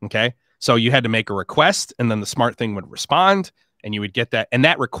 Okay. So you had to make a request, and then the smart thing would respond, and you would get that. And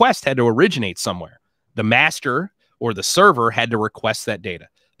that request had to originate somewhere. The master or the server had to request that data.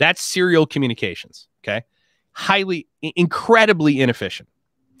 That's serial communications. Okay. Incredibly inefficient.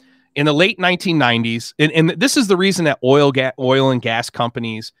 In the late 1990s, and this is the reason that oil and gas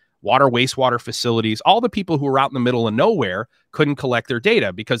companies, water, wastewater facilities, all the people who were out in the middle of nowhere couldn't collect their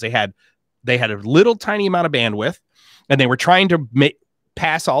data, because they had a little tiny amount of bandwidth, and they were trying to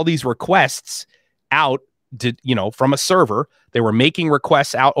pass all these requests out to, from a server. They were making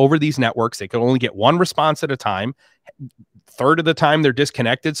requests out over these networks. They could only get one response at a time. Third of the time they're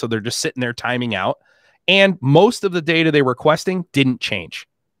disconnected, so they're just sitting there timing out. And most of the data they were requesting didn't change.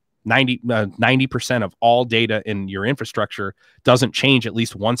 90% of all data in your infrastructure doesn't change at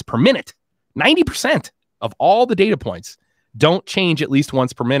least once per minute. 90% of all the data points don't change at least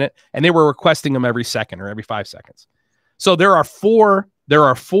once per minute, and they were requesting them every second or every 5 seconds. So there are four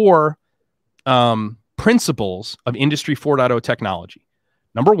principles of Industry 4.0 technology.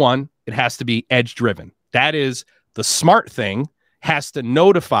 Number one, it has to be edge driven. That is, the smart thing has to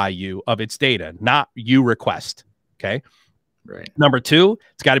notify you of its data, not you request. Okay. Right. Number two,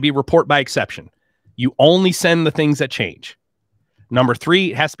 it's got to be report by exception. You only send the things that change. Number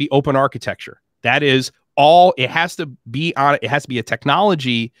three, it has to be open architecture. That is it has to be a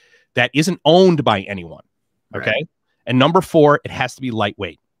technology that isn't owned by anyone. Okay. Right. And number four, it has to be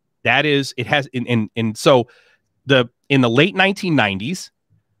lightweight. That is, it has so in the late 1990s,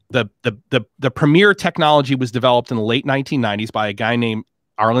 the premier technology was developed in the late 1990s by a guy named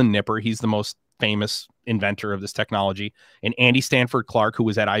Arlen Nipper. He's the most famous inventor of this technology, and Andy Stanford Clark, who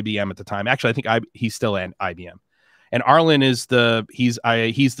was at IBM at the time. Actually, I think he's still at IBM. And Arlen is he's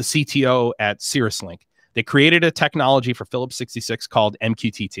the CTO at CirrusLink. They created a technology for Phillips 66 called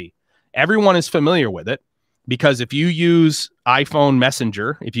MQTT. Everyone is familiar with it, because if you use iPhone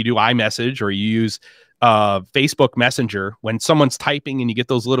Messenger, if you do iMessage, or you use Facebook Messenger, when someone's typing and you get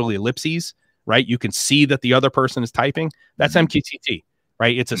those little ellipses, right? You can see that the other person is typing. That's MQTT.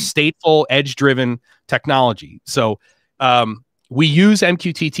 Right? It's a stateful, edge-driven technology. So we use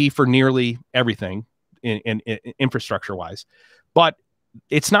MQTT for nearly everything in infrastructure-wise, but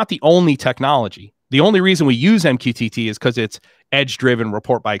it's not the only technology. The only reason we use MQTT is because it's edge-driven,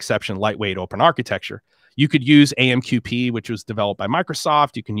 report by exception, lightweight, open architecture. You could use AMQP, which was developed by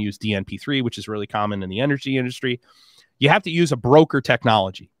Microsoft. You can use DNP3, which is really common in the energy industry. You have to use a broker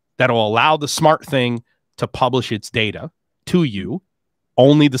technology that will allow the smart thing to publish its data to you,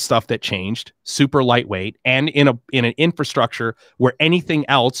 only the stuff that changed, super lightweight, and in an infrastructure where anything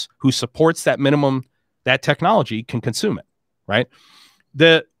else who supports that technology can consume it, right?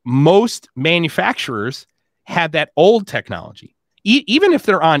 The most manufacturers have that old technology, even if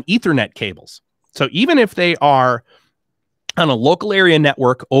they're on Ethernet cables. So even if they are on a local area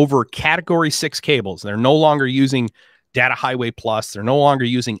network over Category 6 cables, they're no longer using Data Highway Plus, they're no longer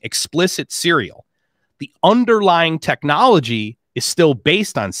using explicit serial. The underlying technology is still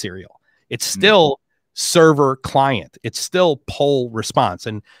based on serial. It's still server client. It's still poll response.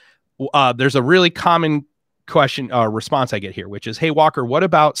 And there's a really common response I get here, which is, hey, Walker, what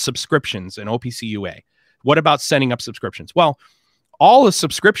about subscriptions in OPC UA? What about setting up subscriptions? Well, all a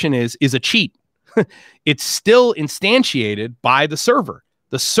subscription is a cheat. It's still instantiated by the server.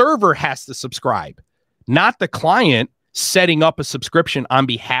 The server has to subscribe, not the client setting up a subscription on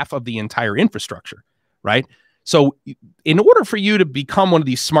behalf of the entire infrastructure, right? So in order for you to become one of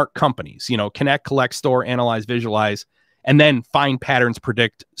these smart companies, connect, collect, store, analyze, visualize, and then find patterns,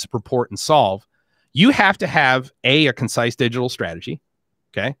 predict, report, and solve, you have to have a concise digital strategy.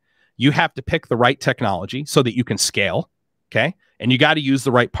 Okay. You have to pick the right technology so that you can scale. Okay. And you got to use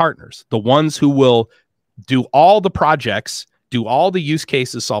the right partners, the ones who will do all the projects, do all the use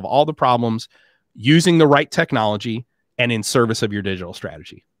cases, solve all the problems using the right technology and in service of your digital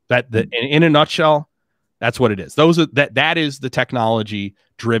strategy. In a nutshell, that's what it is. That is the technology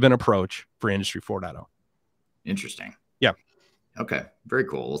driven approach for Industry 4.0. Interesting. Yeah. Okay. Very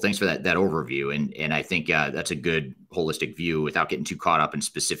cool. Well, thanks for that overview. And I think that's a good holistic view without getting too caught up in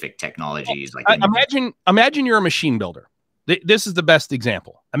specific technologies. Imagine you're a machine builder. This is the best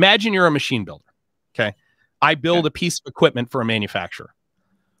example. Imagine you're a machine builder. Okay. I build a piece of equipment for a manufacturer.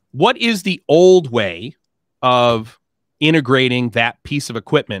 What is the old way of integrating that piece of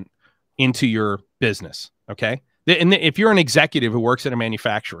equipment into your business? Okay. And if you're an executive who works at a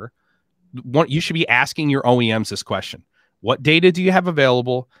manufacturer, you should be asking your OEMs this question. What data do you have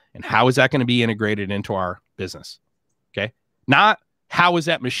available, and how is that going to be integrated into our business? Okay. Not how is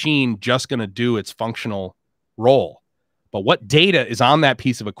that machine just going to do its functional role, but what data is on that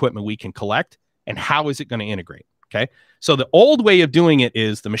piece of equipment we can collect, and how is it going to integrate? Okay. So the old way of doing it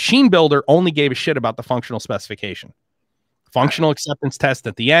is the machine builder only gave a shit about the functional specification. Functional acceptance test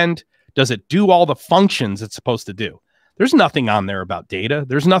at the end. Does it do all the functions it's supposed to do? There's nothing on there about data.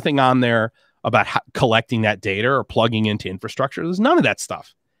 There's nothing on there about collecting that data or plugging into infrastructure. There's none of that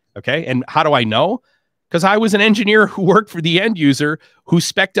stuff. Okay. And how do I know? Because I was an engineer who worked for the end user who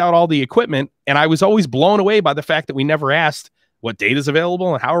spec'd out all the equipment. And I was always blown away by the fact that we never asked what data is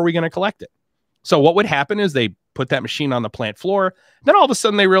available and how are we going to collect it. So what would happen is they put that machine on the plant floor. Then all of a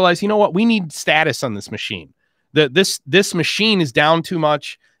sudden they realize, you know what? We need status on this machine. This machine is down too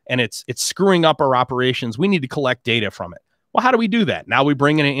much and it's screwing up our operations. We need to collect data from it. Well, how do we do that? Now we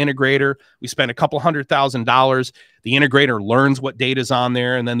bring in an integrator. We spend a couple $100,000. The integrator learns what data's on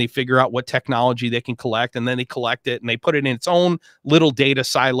there, and then they figure out what technology they can collect, and then they collect it, and they put it in its own little data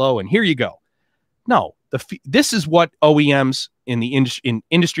silo, and here you go. No, this is what OEMs in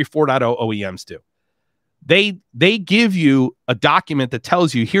Industry 4.0 OEMs do. They give you a document that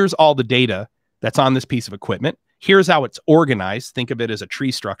tells you, here's all the data that's on this piece of equipment. Here's how it's organized. Think of it as a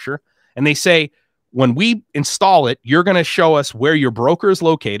tree structure. And they say, when we install it, you're going to show us where your broker is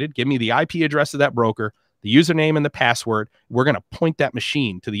located. Give me the IP address of that broker, the username and the password. We're going to point that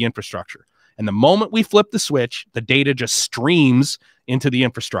machine to the infrastructure. And the moment we flip the switch, the data just streams into the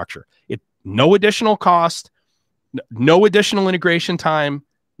infrastructure. No additional cost, no additional integration time,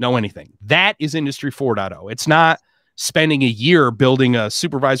 no anything. That is Industry 4.0. It's not spending a year building a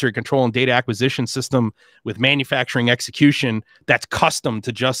supervisory control and data acquisition system with manufacturing execution that's custom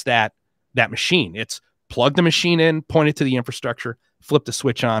to just that machine. It's plug the machine in, point it to the infrastructure, flip the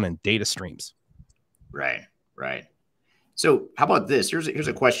switch on, and data streams. Right. So how about this? Here's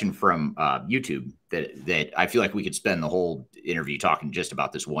a question from YouTube that I feel like we could spend the whole interview talking just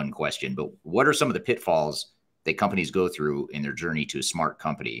about this one question. But what are some of the pitfalls that companies go through in their journey to a smart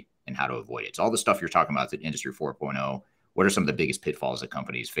company and how to avoid it? It's all the stuff you're talking about, the Industry 4.0. What are some of the biggest pitfalls that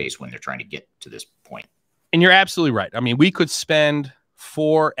companies face when they're trying to get to this point? And you're absolutely right. I mean, we could spend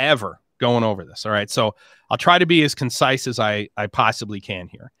forever going over this. All right. So I'll try to be as concise as I possibly can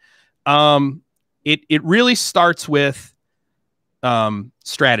here. It really starts with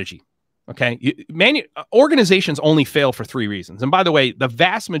strategy. Okay. Organizations only fail for 3 reasons. And by the way, the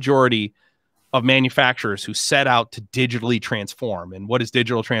vast majority of manufacturers who set out to digitally transform, and what is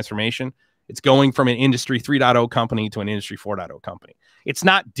digital transformation? It's going from an Industry 3.0 company to an Industry 4.0 company. It's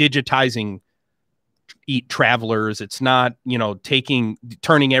not digitizing travelers. It's not,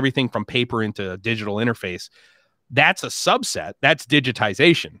 turning everything from paper into a digital interface. That's a subset. That's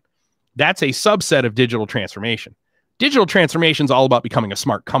digitization. That's a subset of digital transformation. Digital transformation is all about becoming a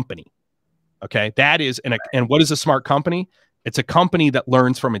smart company. Okay. That is, and what is a smart company? It's a company that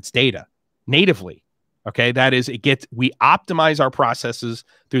learns from its data natively. Okay. That is, we optimize our processes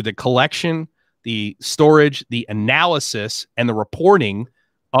through the collection, the storage, the analysis, and the reporting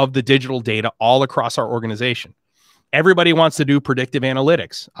of the digital data all across our organization. Everybody wants to do predictive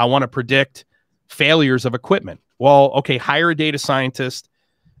analytics. I want to predict failures of equipment. Well, okay, hire a data scientist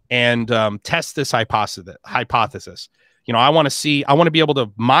and test this hypothesis. I want to be able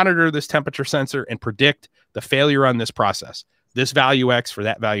to monitor this temperature sensor and predict the failure on this process. This value X for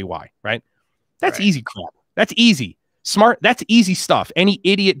that value Y, right? That's easy crap. That's easy. Smart. That's easy stuff. Any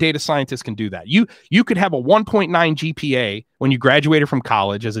idiot data scientist can do that. You could have a 1.9 GPA when you graduated from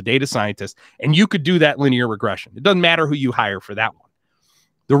college as a data scientist, and you could do that linear regression. It doesn't matter who you hire for that one.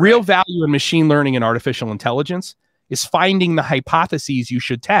 The real value in machine learning and artificial intelligence is finding the hypotheses you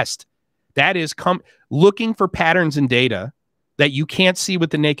should test. That is looking for patterns in data that you can't see with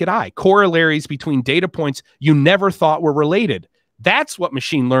the naked eye, corollaries between data points you never thought were related. That's what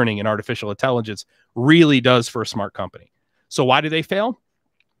machine learning and artificial intelligence really does for a smart company. So why do they fail?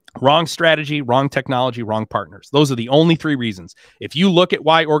 Wrong strategy, wrong technology, wrong partners. Those are the only 3 reasons. If you look at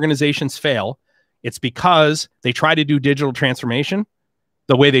why organizations fail, it's because they try to do digital transformation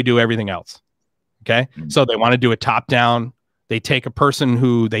the way they do everything else. Okay. So they want to do it top down. They take a person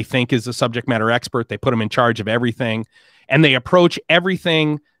who they think is a subject matter expert. They put them in charge of everything, and they approach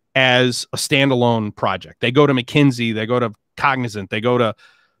everything as a standalone project. They go to McKinsey, they go to Cognizant, they go to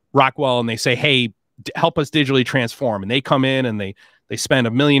Rockwell, and they say, hey, help us digitally transform. And they come in and they spend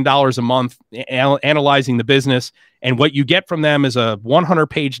 $1 million a month analyzing the business. And what you get from them is a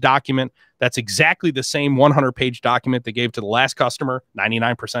 100-page document. That's exactly the same 100-page document they gave to the last customer.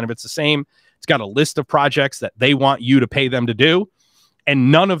 99% of it's the same. It's got a list of projects that they want you to pay them to do,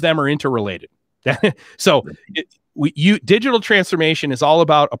 and none of them are interrelated. So digital transformation is all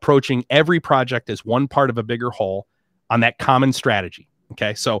about approaching every project as one part of a bigger whole on that common strategy.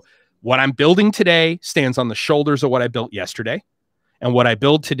 Okay. So what I'm building today stands on the shoulders of what I built yesterday. And what I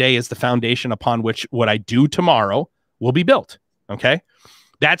build today is the foundation upon which what I do tomorrow will be built. Okay.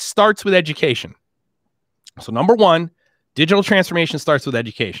 That starts with education. So number one, digital transformation starts with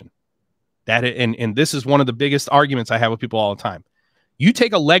education. And this is one of the biggest arguments I have with people all the time. You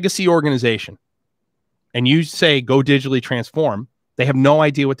take a legacy organization and you say, go digitally transform, they have no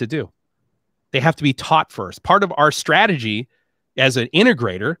idea what to do. They have to be taught first. Part of our strategy as an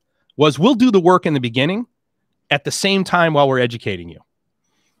integrator was we'll do the work in the beginning at the same time while we're educating you.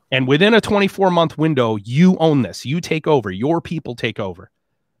 And within a 24-month window, you own this. You take over. Your people take over.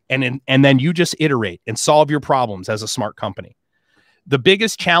 And then you just iterate and solve your problems as a smart company. The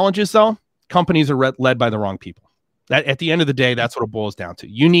biggest challenges, though, companies are led by the wrong people. That, at the end of the day, that's what it boils down to.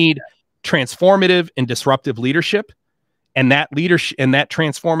 You need transformative and disruptive leadership. And that leadership and that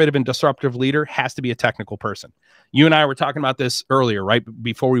transformative and disruptive leader has to be a technical person. You and I were talking about this earlier, right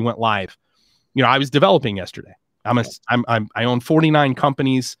before we went live. You know, I was developing yesterday. I own 49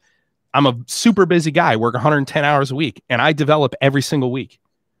 companies. I'm a super busy guy. I work 110 hours a week, and I develop every single week.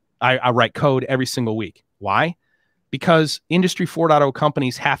 I write code every single week. Why? Because Industry 4.0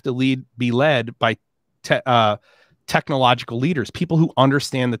 companies have to be led by technological leaders, people who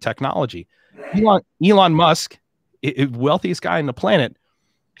understand the technology. Elon Musk, wealthiest guy on the planet,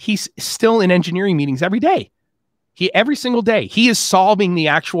 he's still in engineering meetings every day. Every single day, he is solving the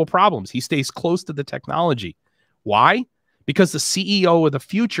actual problems. He stays close to the technology. Why? Because the CEO of the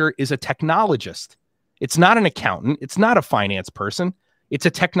future is a technologist. It's not an accountant. It's not a finance person. It's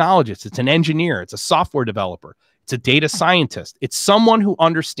a technologist. It's an engineer. It's a software developer. It's a data scientist. It's someone who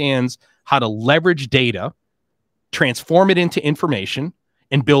understands how to leverage data, transform it into information,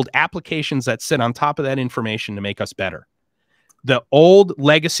 and build applications that sit on top of that information to make us better. The old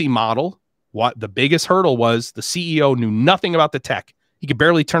legacy model, what the biggest hurdle was, the CEO knew nothing about the tech. He could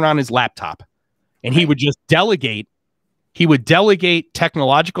barely turn on his laptop, and he would just delegate. He would delegate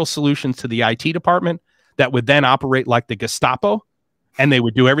technological solutions to the IT department that would then operate like the Gestapo, and they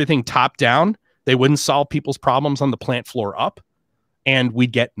would do everything top down. They wouldn't solve people's problems on the plant floor up, and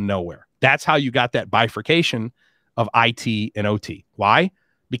we'd get nowhere. That's how you got that bifurcation of IT and OT. Why?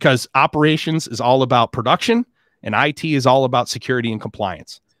 Because operations is all about production, and IT is all about security and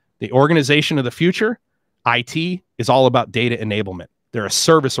compliance. The organization of the future, IT, is all about data enablement. They're a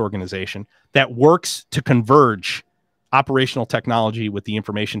service organization that works to converge operational technology with the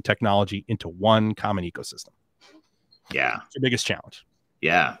information technology into one common ecosystem. Yeah. It's the biggest challenge.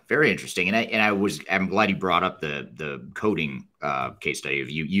 Yeah, very interesting. I'm glad you brought up the coding case study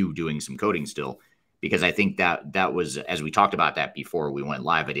of you doing some coding still, because I think that was, as we talked about that before we went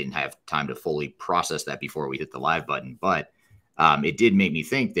live, I didn't have time to fully process that before we hit the live button, but it did make me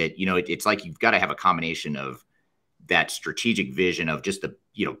think that, you know, it's like you've got to have a combination of that strategic vision of just the,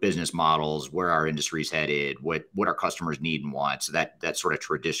 you know, business models, where our industry's headed, what our customers need and want. So that sort of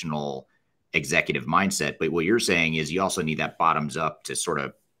traditional executive mindset. But what you're saying is you also need that bottoms up to sort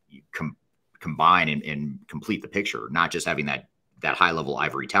of combine and complete the picture, not just having that high level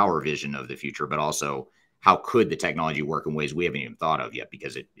ivory tower vision of the future, but also how could the technology work in ways we haven't even thought of yet,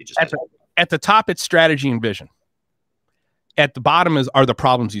 because it just at the top, it's strategy and vision. At the bottom are the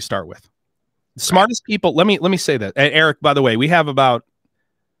problems you start with. The smartest people. Let me say that, Eric, by the way, we have about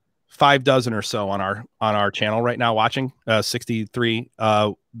 6 or so on our channel right now watching, 63.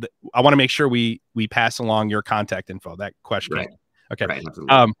 I want to make sure we pass along your contact info, that question. Right. Okay. Right,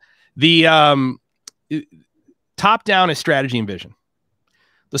 the top down is strategy and vision.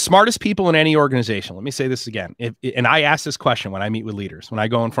 The smartest people in any organization, let me say this again, and I ask this question when I meet with leaders, when I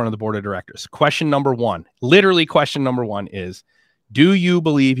go in front of the board of directors. Question number one, literally question number one is, do you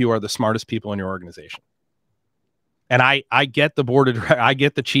believe you are the smartest people in your organization? And I get the board of directors, I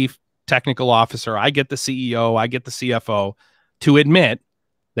get the chief technical officer, I get the CEO, I get the CFO to admit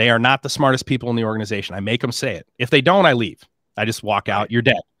they are not the smartest people in the organization. I make them say it. If they don't, I leave. I just walk out. You're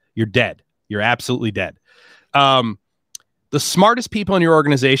dead. You're dead. You're absolutely dead. The smartest people in your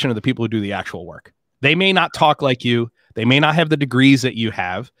organization are the people who do the actual work. They may not talk like you. They may not have the degrees that you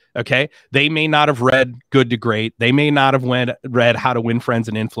have. Okay. They may not have read Good to Great. They may not have read How to Win Friends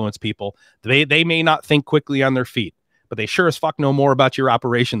and Influence People. They may not think quickly on their feet, but they sure as fuck know more about your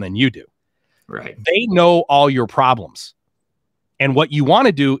operation than you do. Right. They know all your problems. And what you want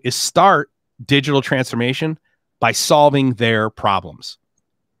to do is start digital transformation by solving their problems.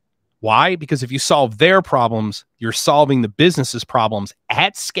 Why? Because if you solve their problems, you're solving the business's problems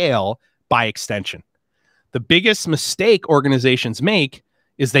at scale by extension. The biggest mistake organizations make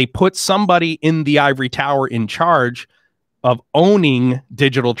is they put somebody in the ivory tower in charge of owning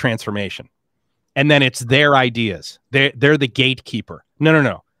digital transformation. And then it's their ideas. They're the gatekeeper.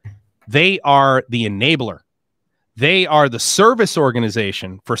 No. They are the enabler. They are the service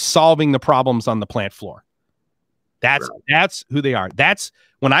organization for solving the problems on the plant floor. That's who they are. That's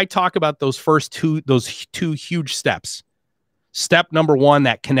when I talk about those two huge steps. Step number one,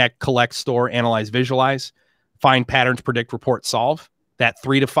 that connect, collect, store, analyze, visualize, find patterns, predict, report, solve. That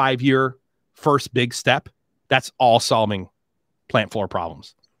 3 to 5 year first big step. That's all solving plant floor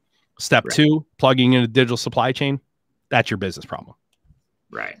problems. Step two, plugging in a digital supply chain. That's your business problem.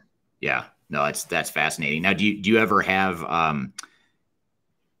 Right. Yeah. No, that's fascinating. Now, do you ever have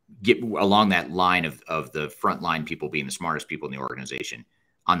get along that line of the frontline people being the smartest people in the organization?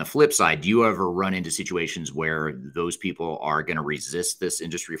 On the flip side, do you ever run into situations where those people are going to resist this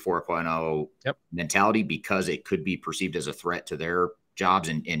Industry 4.0 mentality because it could be perceived as a threat to their jobs,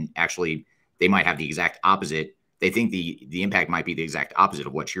 and actually they might have the exact opposite? They think the impact might be the exact opposite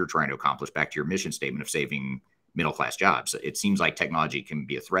of what you're trying to accomplish, back to your mission statement of saving middle-class jobs. It seems like technology can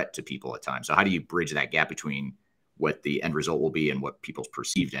be a threat to people at times. So how do you bridge that gap between what the end result will be and what people's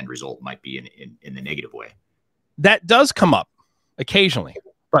perceived end result might be in the negative way? That does come up occasionally,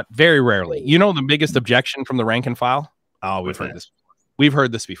 but very rarely. You know, the biggest objection from the rank and file? Oh, we've heard this. We've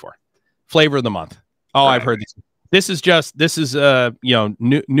heard this before. Flavor of the month. Oh, I've heard this. This is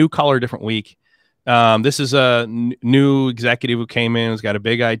new color, different week. This is a new executive who came in, who's got a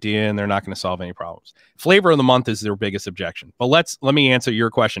big idea, and they're not going to solve any problems. Flavor of the month is their biggest objection. But let me answer your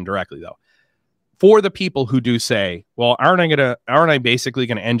question directly, though. For the people who do say, well, aren't I basically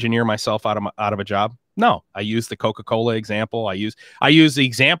going to engineer myself out of a job? No, I use the Coca-Cola example. I use the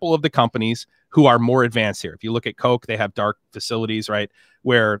example of the companies who are more advanced here. If you look at Coke, they have dark facilities, right,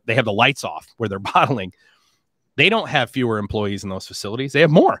 where they have the lights off, where they're bottling. They don't have fewer employees in those facilities. They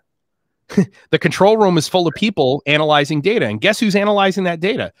have more. The control room is full of people analyzing data. And guess who's analyzing that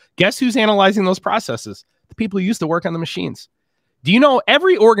data? Guess who's analyzing those processes? The people who used to work on the machines. Do you know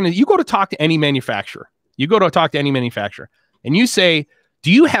you go to talk to any manufacturer. You go to talk to any manufacturer and you say,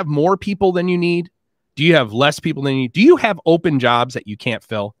 do you have more people than you need? Do you have less people than you need? Do you have open jobs that you can't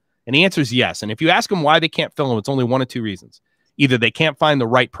fill? And the answer is yes. And if you ask them why they can't fill them, it's only one of two reasons. Either they can't find the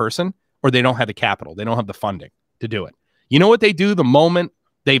right person or they don't have the capital. They don't have the funding to do it. You know what they do the moment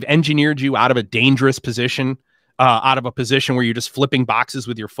they've engineered you out of a dangerous position, out of a position where you're just flipping boxes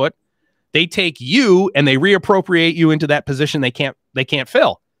with your foot? They take you and they reappropriate you into that position they can't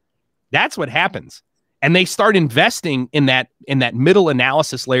fill. That's what happens. And they start investing in that middle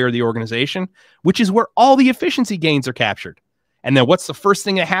analysis layer of the organization, which is where all the efficiency gains are captured. And then what's the first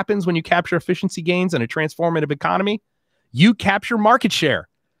thing that happens when you capture efficiency gains in a transformative economy? You capture market share,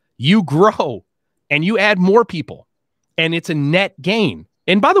 you grow, and you add more people. And it's a net gain.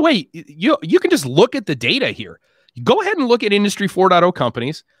 And by the way, you can just look at the data here. Go ahead and look at Industry 4.0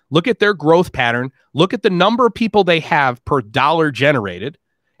 companies, look at their growth pattern, look at the number of people they have per dollar generated,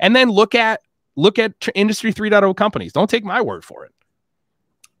 and then look at Industry 3.0 companies. Don't take my word for it.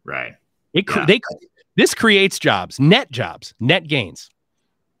 Right. This creates jobs, net gains.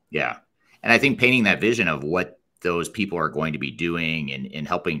 Yeah. And I think painting that vision of what those people are going to be doing and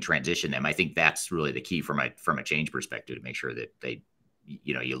helping transition them, I think that's really the key from a change perspective, to make sure that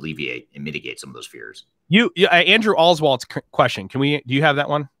you alleviate and mitigate some of those fears. Andrew Oswald's question. Do you have that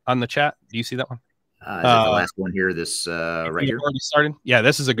one on the chat? Do you see that one? Is that the last one here? This right here. Already started? Yeah,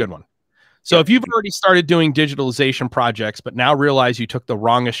 this is a good one. So if you've already started doing digitalization projects, but now realize you took the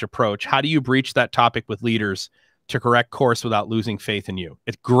wrongish approach, how do you breach that topic with leaders to correct course without losing faith in you?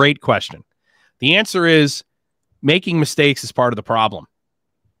 It's a great question. The answer is making mistakes is part of the problem.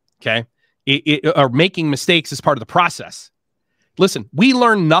 Okay. Or making mistakes is part of the process. Listen, we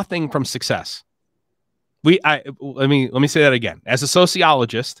learn nothing from success. Let me say that again. As a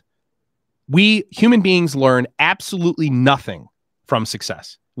sociologist, we human beings learn absolutely nothing from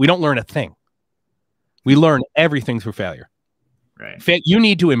success. We don't learn a thing. We learn everything through failure. Right. You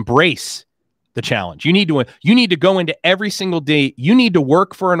need to embrace the challenge. You need to go into every single day. You need to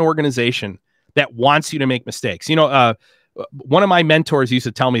work for an organization that wants you to make mistakes. One of my mentors used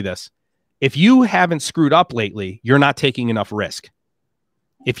to tell me this: if you haven't screwed up lately, you're not taking enough risk.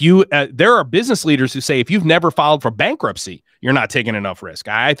 There are business leaders who say, if you've never filed for bankruptcy, you're not taking enough risk.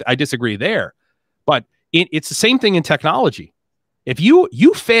 I disagree there, but it's the same thing in technology. If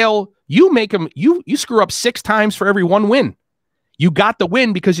you fail, you screw up 6 times for every 1 win. You got the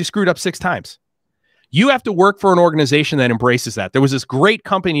win because you screwed up 6 times. You have to work for an organization that embraces that. There was this great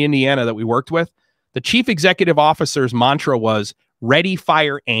company in Indiana that we worked with. The chief executive officer's mantra was ready,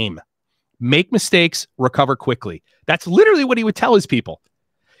 fire, aim. Make mistakes, recover quickly. That's literally what he would tell his people.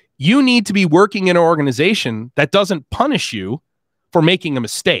 You need to be working in an organization that doesn't punish you for making a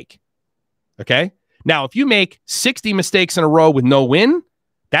mistake. Okay. Now, if you make 60 mistakes in a row with no win,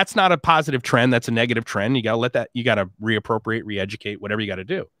 that's not a positive trend. That's a negative trend. You got to let that, you got to reappropriate, re-educate, whatever you got to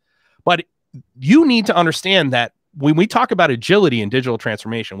do. But you need to understand that when we talk about agility and digital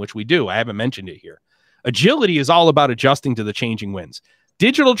transformation, which we do, I haven't mentioned it here. Agility is all about adjusting to the changing winds.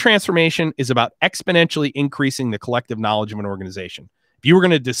 Digital transformation is about exponentially increasing the collective knowledge of an organization. If you were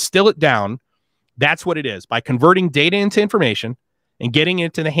going to distill it down, that's what it is. By converting data into information and getting it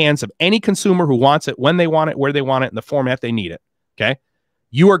into the hands of any consumer who wants it, when they want it, where they want it, in the format they need it, okay?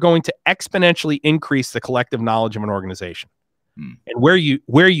 You are going to exponentially increase the collective knowledge of an organization. And where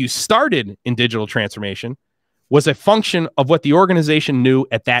you started in digital transformation was a function of what the organization knew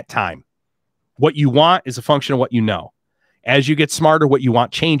at that time. What you want is a function of what you know. As you get smarter, what you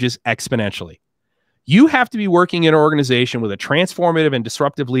want changes exponentially. You have to be working in an organization with a transformative and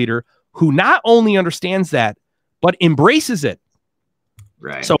disruptive leader who not only understands that, but embraces it.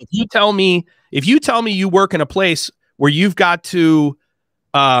 Right. So if you tell me you work in a place where you've got to,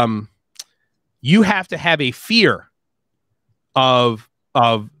 you have to have a fear of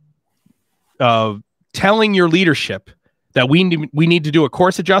telling your leadership that we need to do a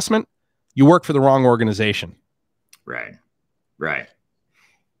course adjustment, you work for the wrong organization. Right. Right.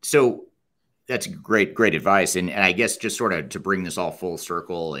 So that's great advice. And I guess just sort of to bring this all full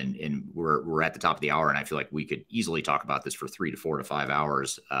circle, and we're at the top of the hour, and I feel like we could easily talk about this for 3 to 4 to 5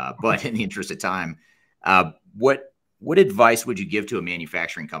 hours. But in the interest of time, what advice would you give to a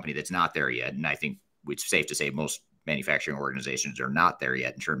manufacturing company that's not there yet? And I think it's safe to say most manufacturing organizations are not there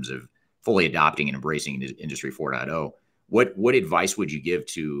yet in terms of fully adopting and embracing Industry 4.0. What advice would you give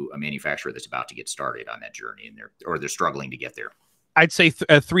to a manufacturer that's about to get started on that journey and they're struggling to get there? I'd say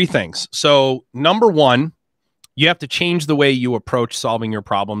 3 things. So number one, you have to change the way you approach solving your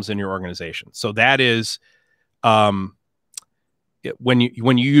problems in your organization. So that is when you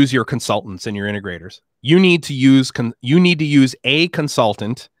use your consultants and your integrators, you need to use a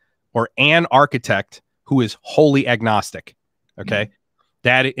consultant or an architect who is wholly agnostic. Okay. Mm-hmm.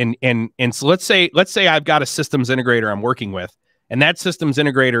 That and so let's say I've got a systems integrator I'm working with, and that systems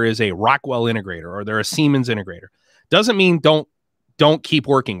integrator is a Rockwell integrator or they're a Siemens integrator. Doesn't mean don't keep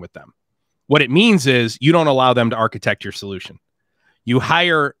working with them. What it means is you don't allow them to architect your solution. You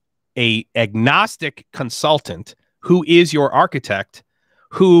hire a agnostic consultant who is your architect,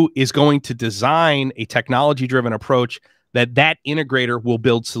 who is going to design a technology-driven approach that integrator will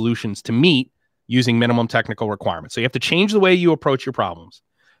build solutions to meet using minimum technical requirements. So you have to change the way you approach your problems.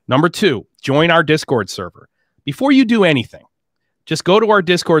 Number 2, join our Discord server. Before you do anything, just go to our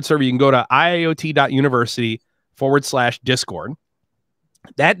Discord server. You can go to iiot.university/Discord.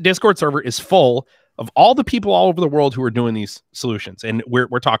 That Discord server is full of all the people all over the world who are doing these solutions. And we're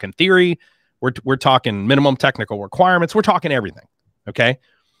talking theory. We're talking minimum technical requirements. We're talking everything. Okay.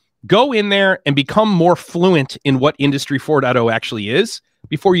 Go in there and become more fluent in what Industry 4.0 actually is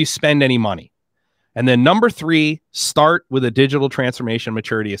before you spend any money. And then number 3, start with a digital transformation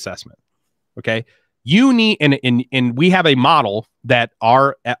maturity assessment. Okay. You need, and we have a model that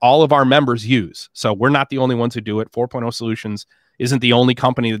all of our members use. So we're not the only ones who do it. 4.0 Solutions isn't the only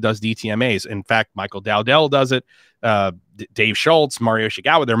company that does DTMAs. In fact, Michael Dowdell does it. Dave Schultz, Mario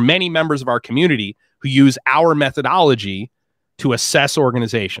Shigawa. There are many members of our community who use our methodology to assess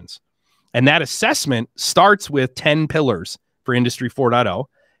organizations. And that assessment starts with 10 pillars for Industry 4.0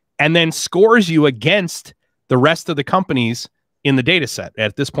 and then scores you against the rest of the companies in the data set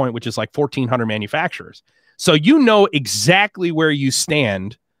at this point, which is like 1,400 manufacturers. So you know exactly where you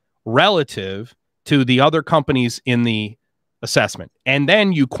stand relative to the other companies in the assessment. And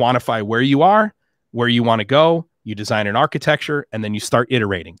then you quantify where you are, where you want to go, you design an architecture, and then you start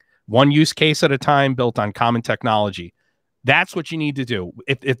iterating. One use case at a time built on common technology. That's what you need to do.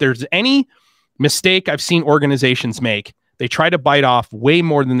 If there's any mistake I've seen organizations make, they try to bite off way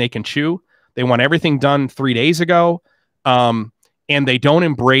more than they can chew. They want everything done 3 days ago. And they don't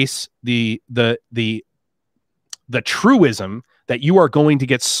embrace the truism that you are going to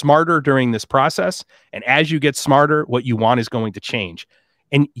get smarter during this process. And as you get smarter, what you want is going to change.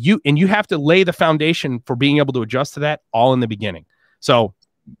 And you have to lay the foundation for being able to adjust to that all in the beginning. So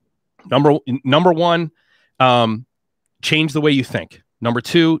number 1, change the way you think. Number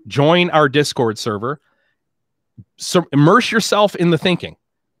 2, join our Discord server. So immerse yourself in the thinking.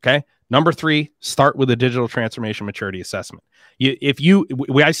 Okay. Number 3, start with a digital transformation maturity assessment.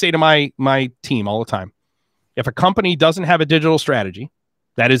 I say to my team all the time, if a company doesn't have a digital strategy,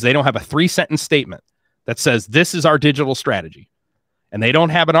 that is, they don't have a 3-sentence statement that says this is our digital strategy, and they don't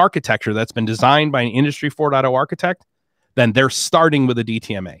have an architecture that's been designed by an Industry 4.0 architect, then they're starting with a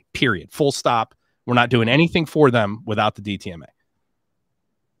DTMA, period, full stop. We're not doing anything for them without the DTMA.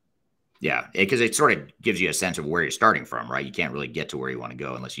 Yeah, because it sort of gives you a sense of where you're starting from, right? You can't really get to where you want to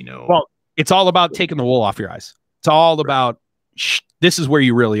go unless you know. Well, it's all about taking the wool off your eyes. It's all about this is where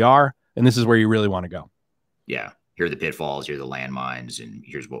you really are, and this is where you really want to go. Yeah, here are the pitfalls, here are the landmines, and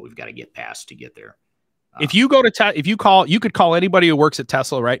here's what we've got to get past to get there. If you go to you could call anybody who works at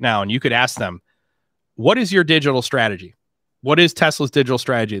Tesla right now, and you could ask them, what is your digital strategy? What is Tesla's digital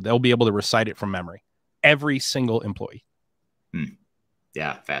strategy? They'll be able to recite it from memory. Every single employee.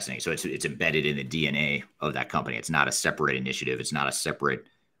 Yeah, fascinating. So it's embedded in the DNA of that company. It's not a separate initiative. It's not a separate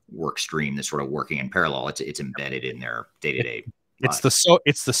work stream that's sort of working in parallel. It's embedded in their day-to-day. It's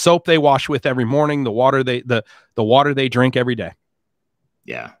the soap they wash with every morning, the water they drink every day.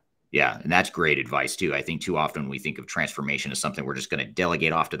 Yeah. Yeah. And that's great advice too. I think too often we think of transformation as something we're just going to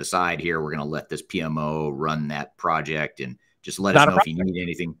delegate off to the side here. We're going to let this PMO run that project and just let us know if you need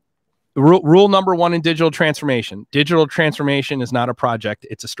anything. Rule number one in digital transformation. Digital transformation is not a project.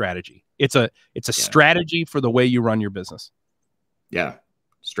 It's a strategy. It's a strategy for the way you run your business. Yeah.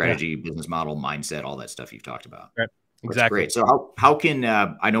 Strategy, business model, mindset, all that stuff you've talked about. Right. Exactly. Great. So how can,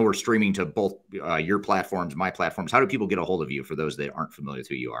 I know we're streaming to both your platforms, my platforms. How do people get a hold of you for those that aren't familiar with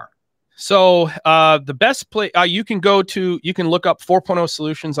who you are? So the best place, you can look up 4.0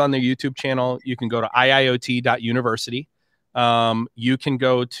 Solutions on their YouTube channel. You can go to iiot.university. You can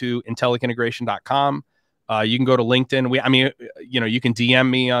go to intellicintegration.com. You can go to LinkedIn. You can DM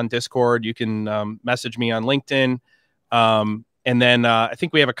me on Discord. You can message me on LinkedIn. And then I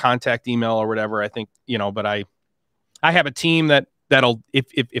think we have a contact email or whatever. I think, but I have a team that'll,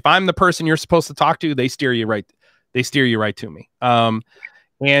 if I'm the person you're supposed to talk to, they steer you right to me.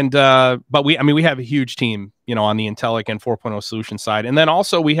 But we have a huge team, on the Intellic and 4.0 solution side. And then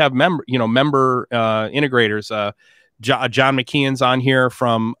also we have member integrators. John McKeon's on here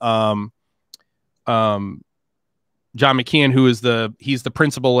from John McKeon, he's the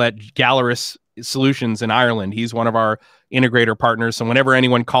principal at Galeris Solutions in Ireland. He's one of our integrator partners. So whenever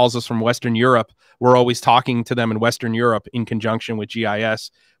anyone calls us from Western Europe, we're always talking to them in Western Europe in conjunction with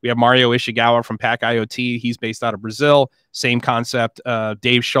GIS. We have Mario Ishigawa from Pack IoT. He's based out of Brazil. Same concept.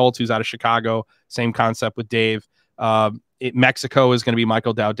 Dave Schultz, who's out of Chicago. Same concept with Dave. Mexico is going to be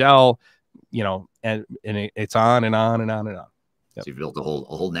Michael Dowdell. And it's on and on and on and on. Yep. So you've built a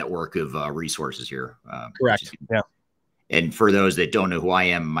whole network of resources here. Correct. Yeah. And for those that don't know who I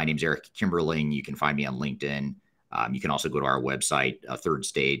am, my name's Eric Kimberling. You can find me on LinkedIn. You can also go to our website,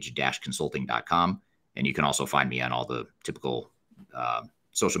 thirdstage-consulting.com. And you can also find me on all the typical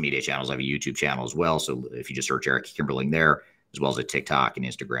social media channels. I have a YouTube channel as well. So if you just search Eric Kimberling there, as well as a TikTok and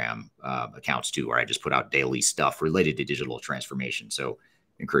Instagram accounts too, where I just put out daily stuff related to digital transformation. So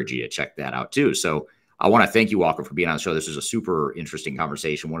I encourage you to check that out too. So I want to thank you, Walker, for being on the show. This is a super interesting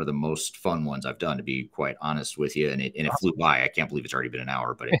conversation. One of the most fun ones I've done, to be quite honest with you. And it flew by. I can't believe it's already been an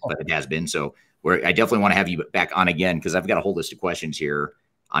hour, but it has been. So I definitely want to have you back on again, because I've got a whole list of questions here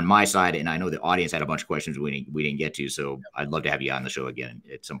on my side. And I know the audience had a bunch of questions we didn't get to. So I'd love to have you on the show again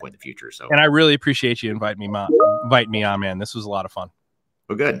at some point in the future. So, and I really appreciate you inviting me on, man. This was a lot of fun.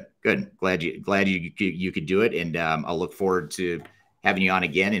 Well, good. Glad you could do it. And I'll look forward to having you on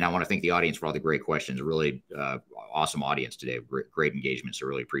again. And I want to thank the audience for all the great questions. A really awesome audience today. Great engagement. So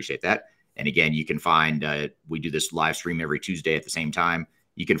really appreciate that. And again, you can find, we do this live stream every Tuesday at the same time.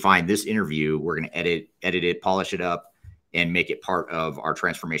 You can find this interview. We're going to edit it, polish it up, and make it part of our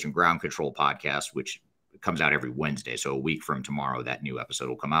Transformation Ground Control podcast, which comes out every Wednesday. So a week from tomorrow, that new episode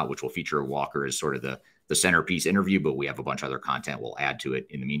will come out, which will feature Walker as sort of the centerpiece interview, but we have a bunch of other content we'll add to it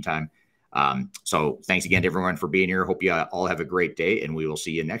in the meantime. So thanks again to everyone for being here. Hope you all have a great day, and we will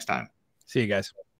see you next time. See you guys.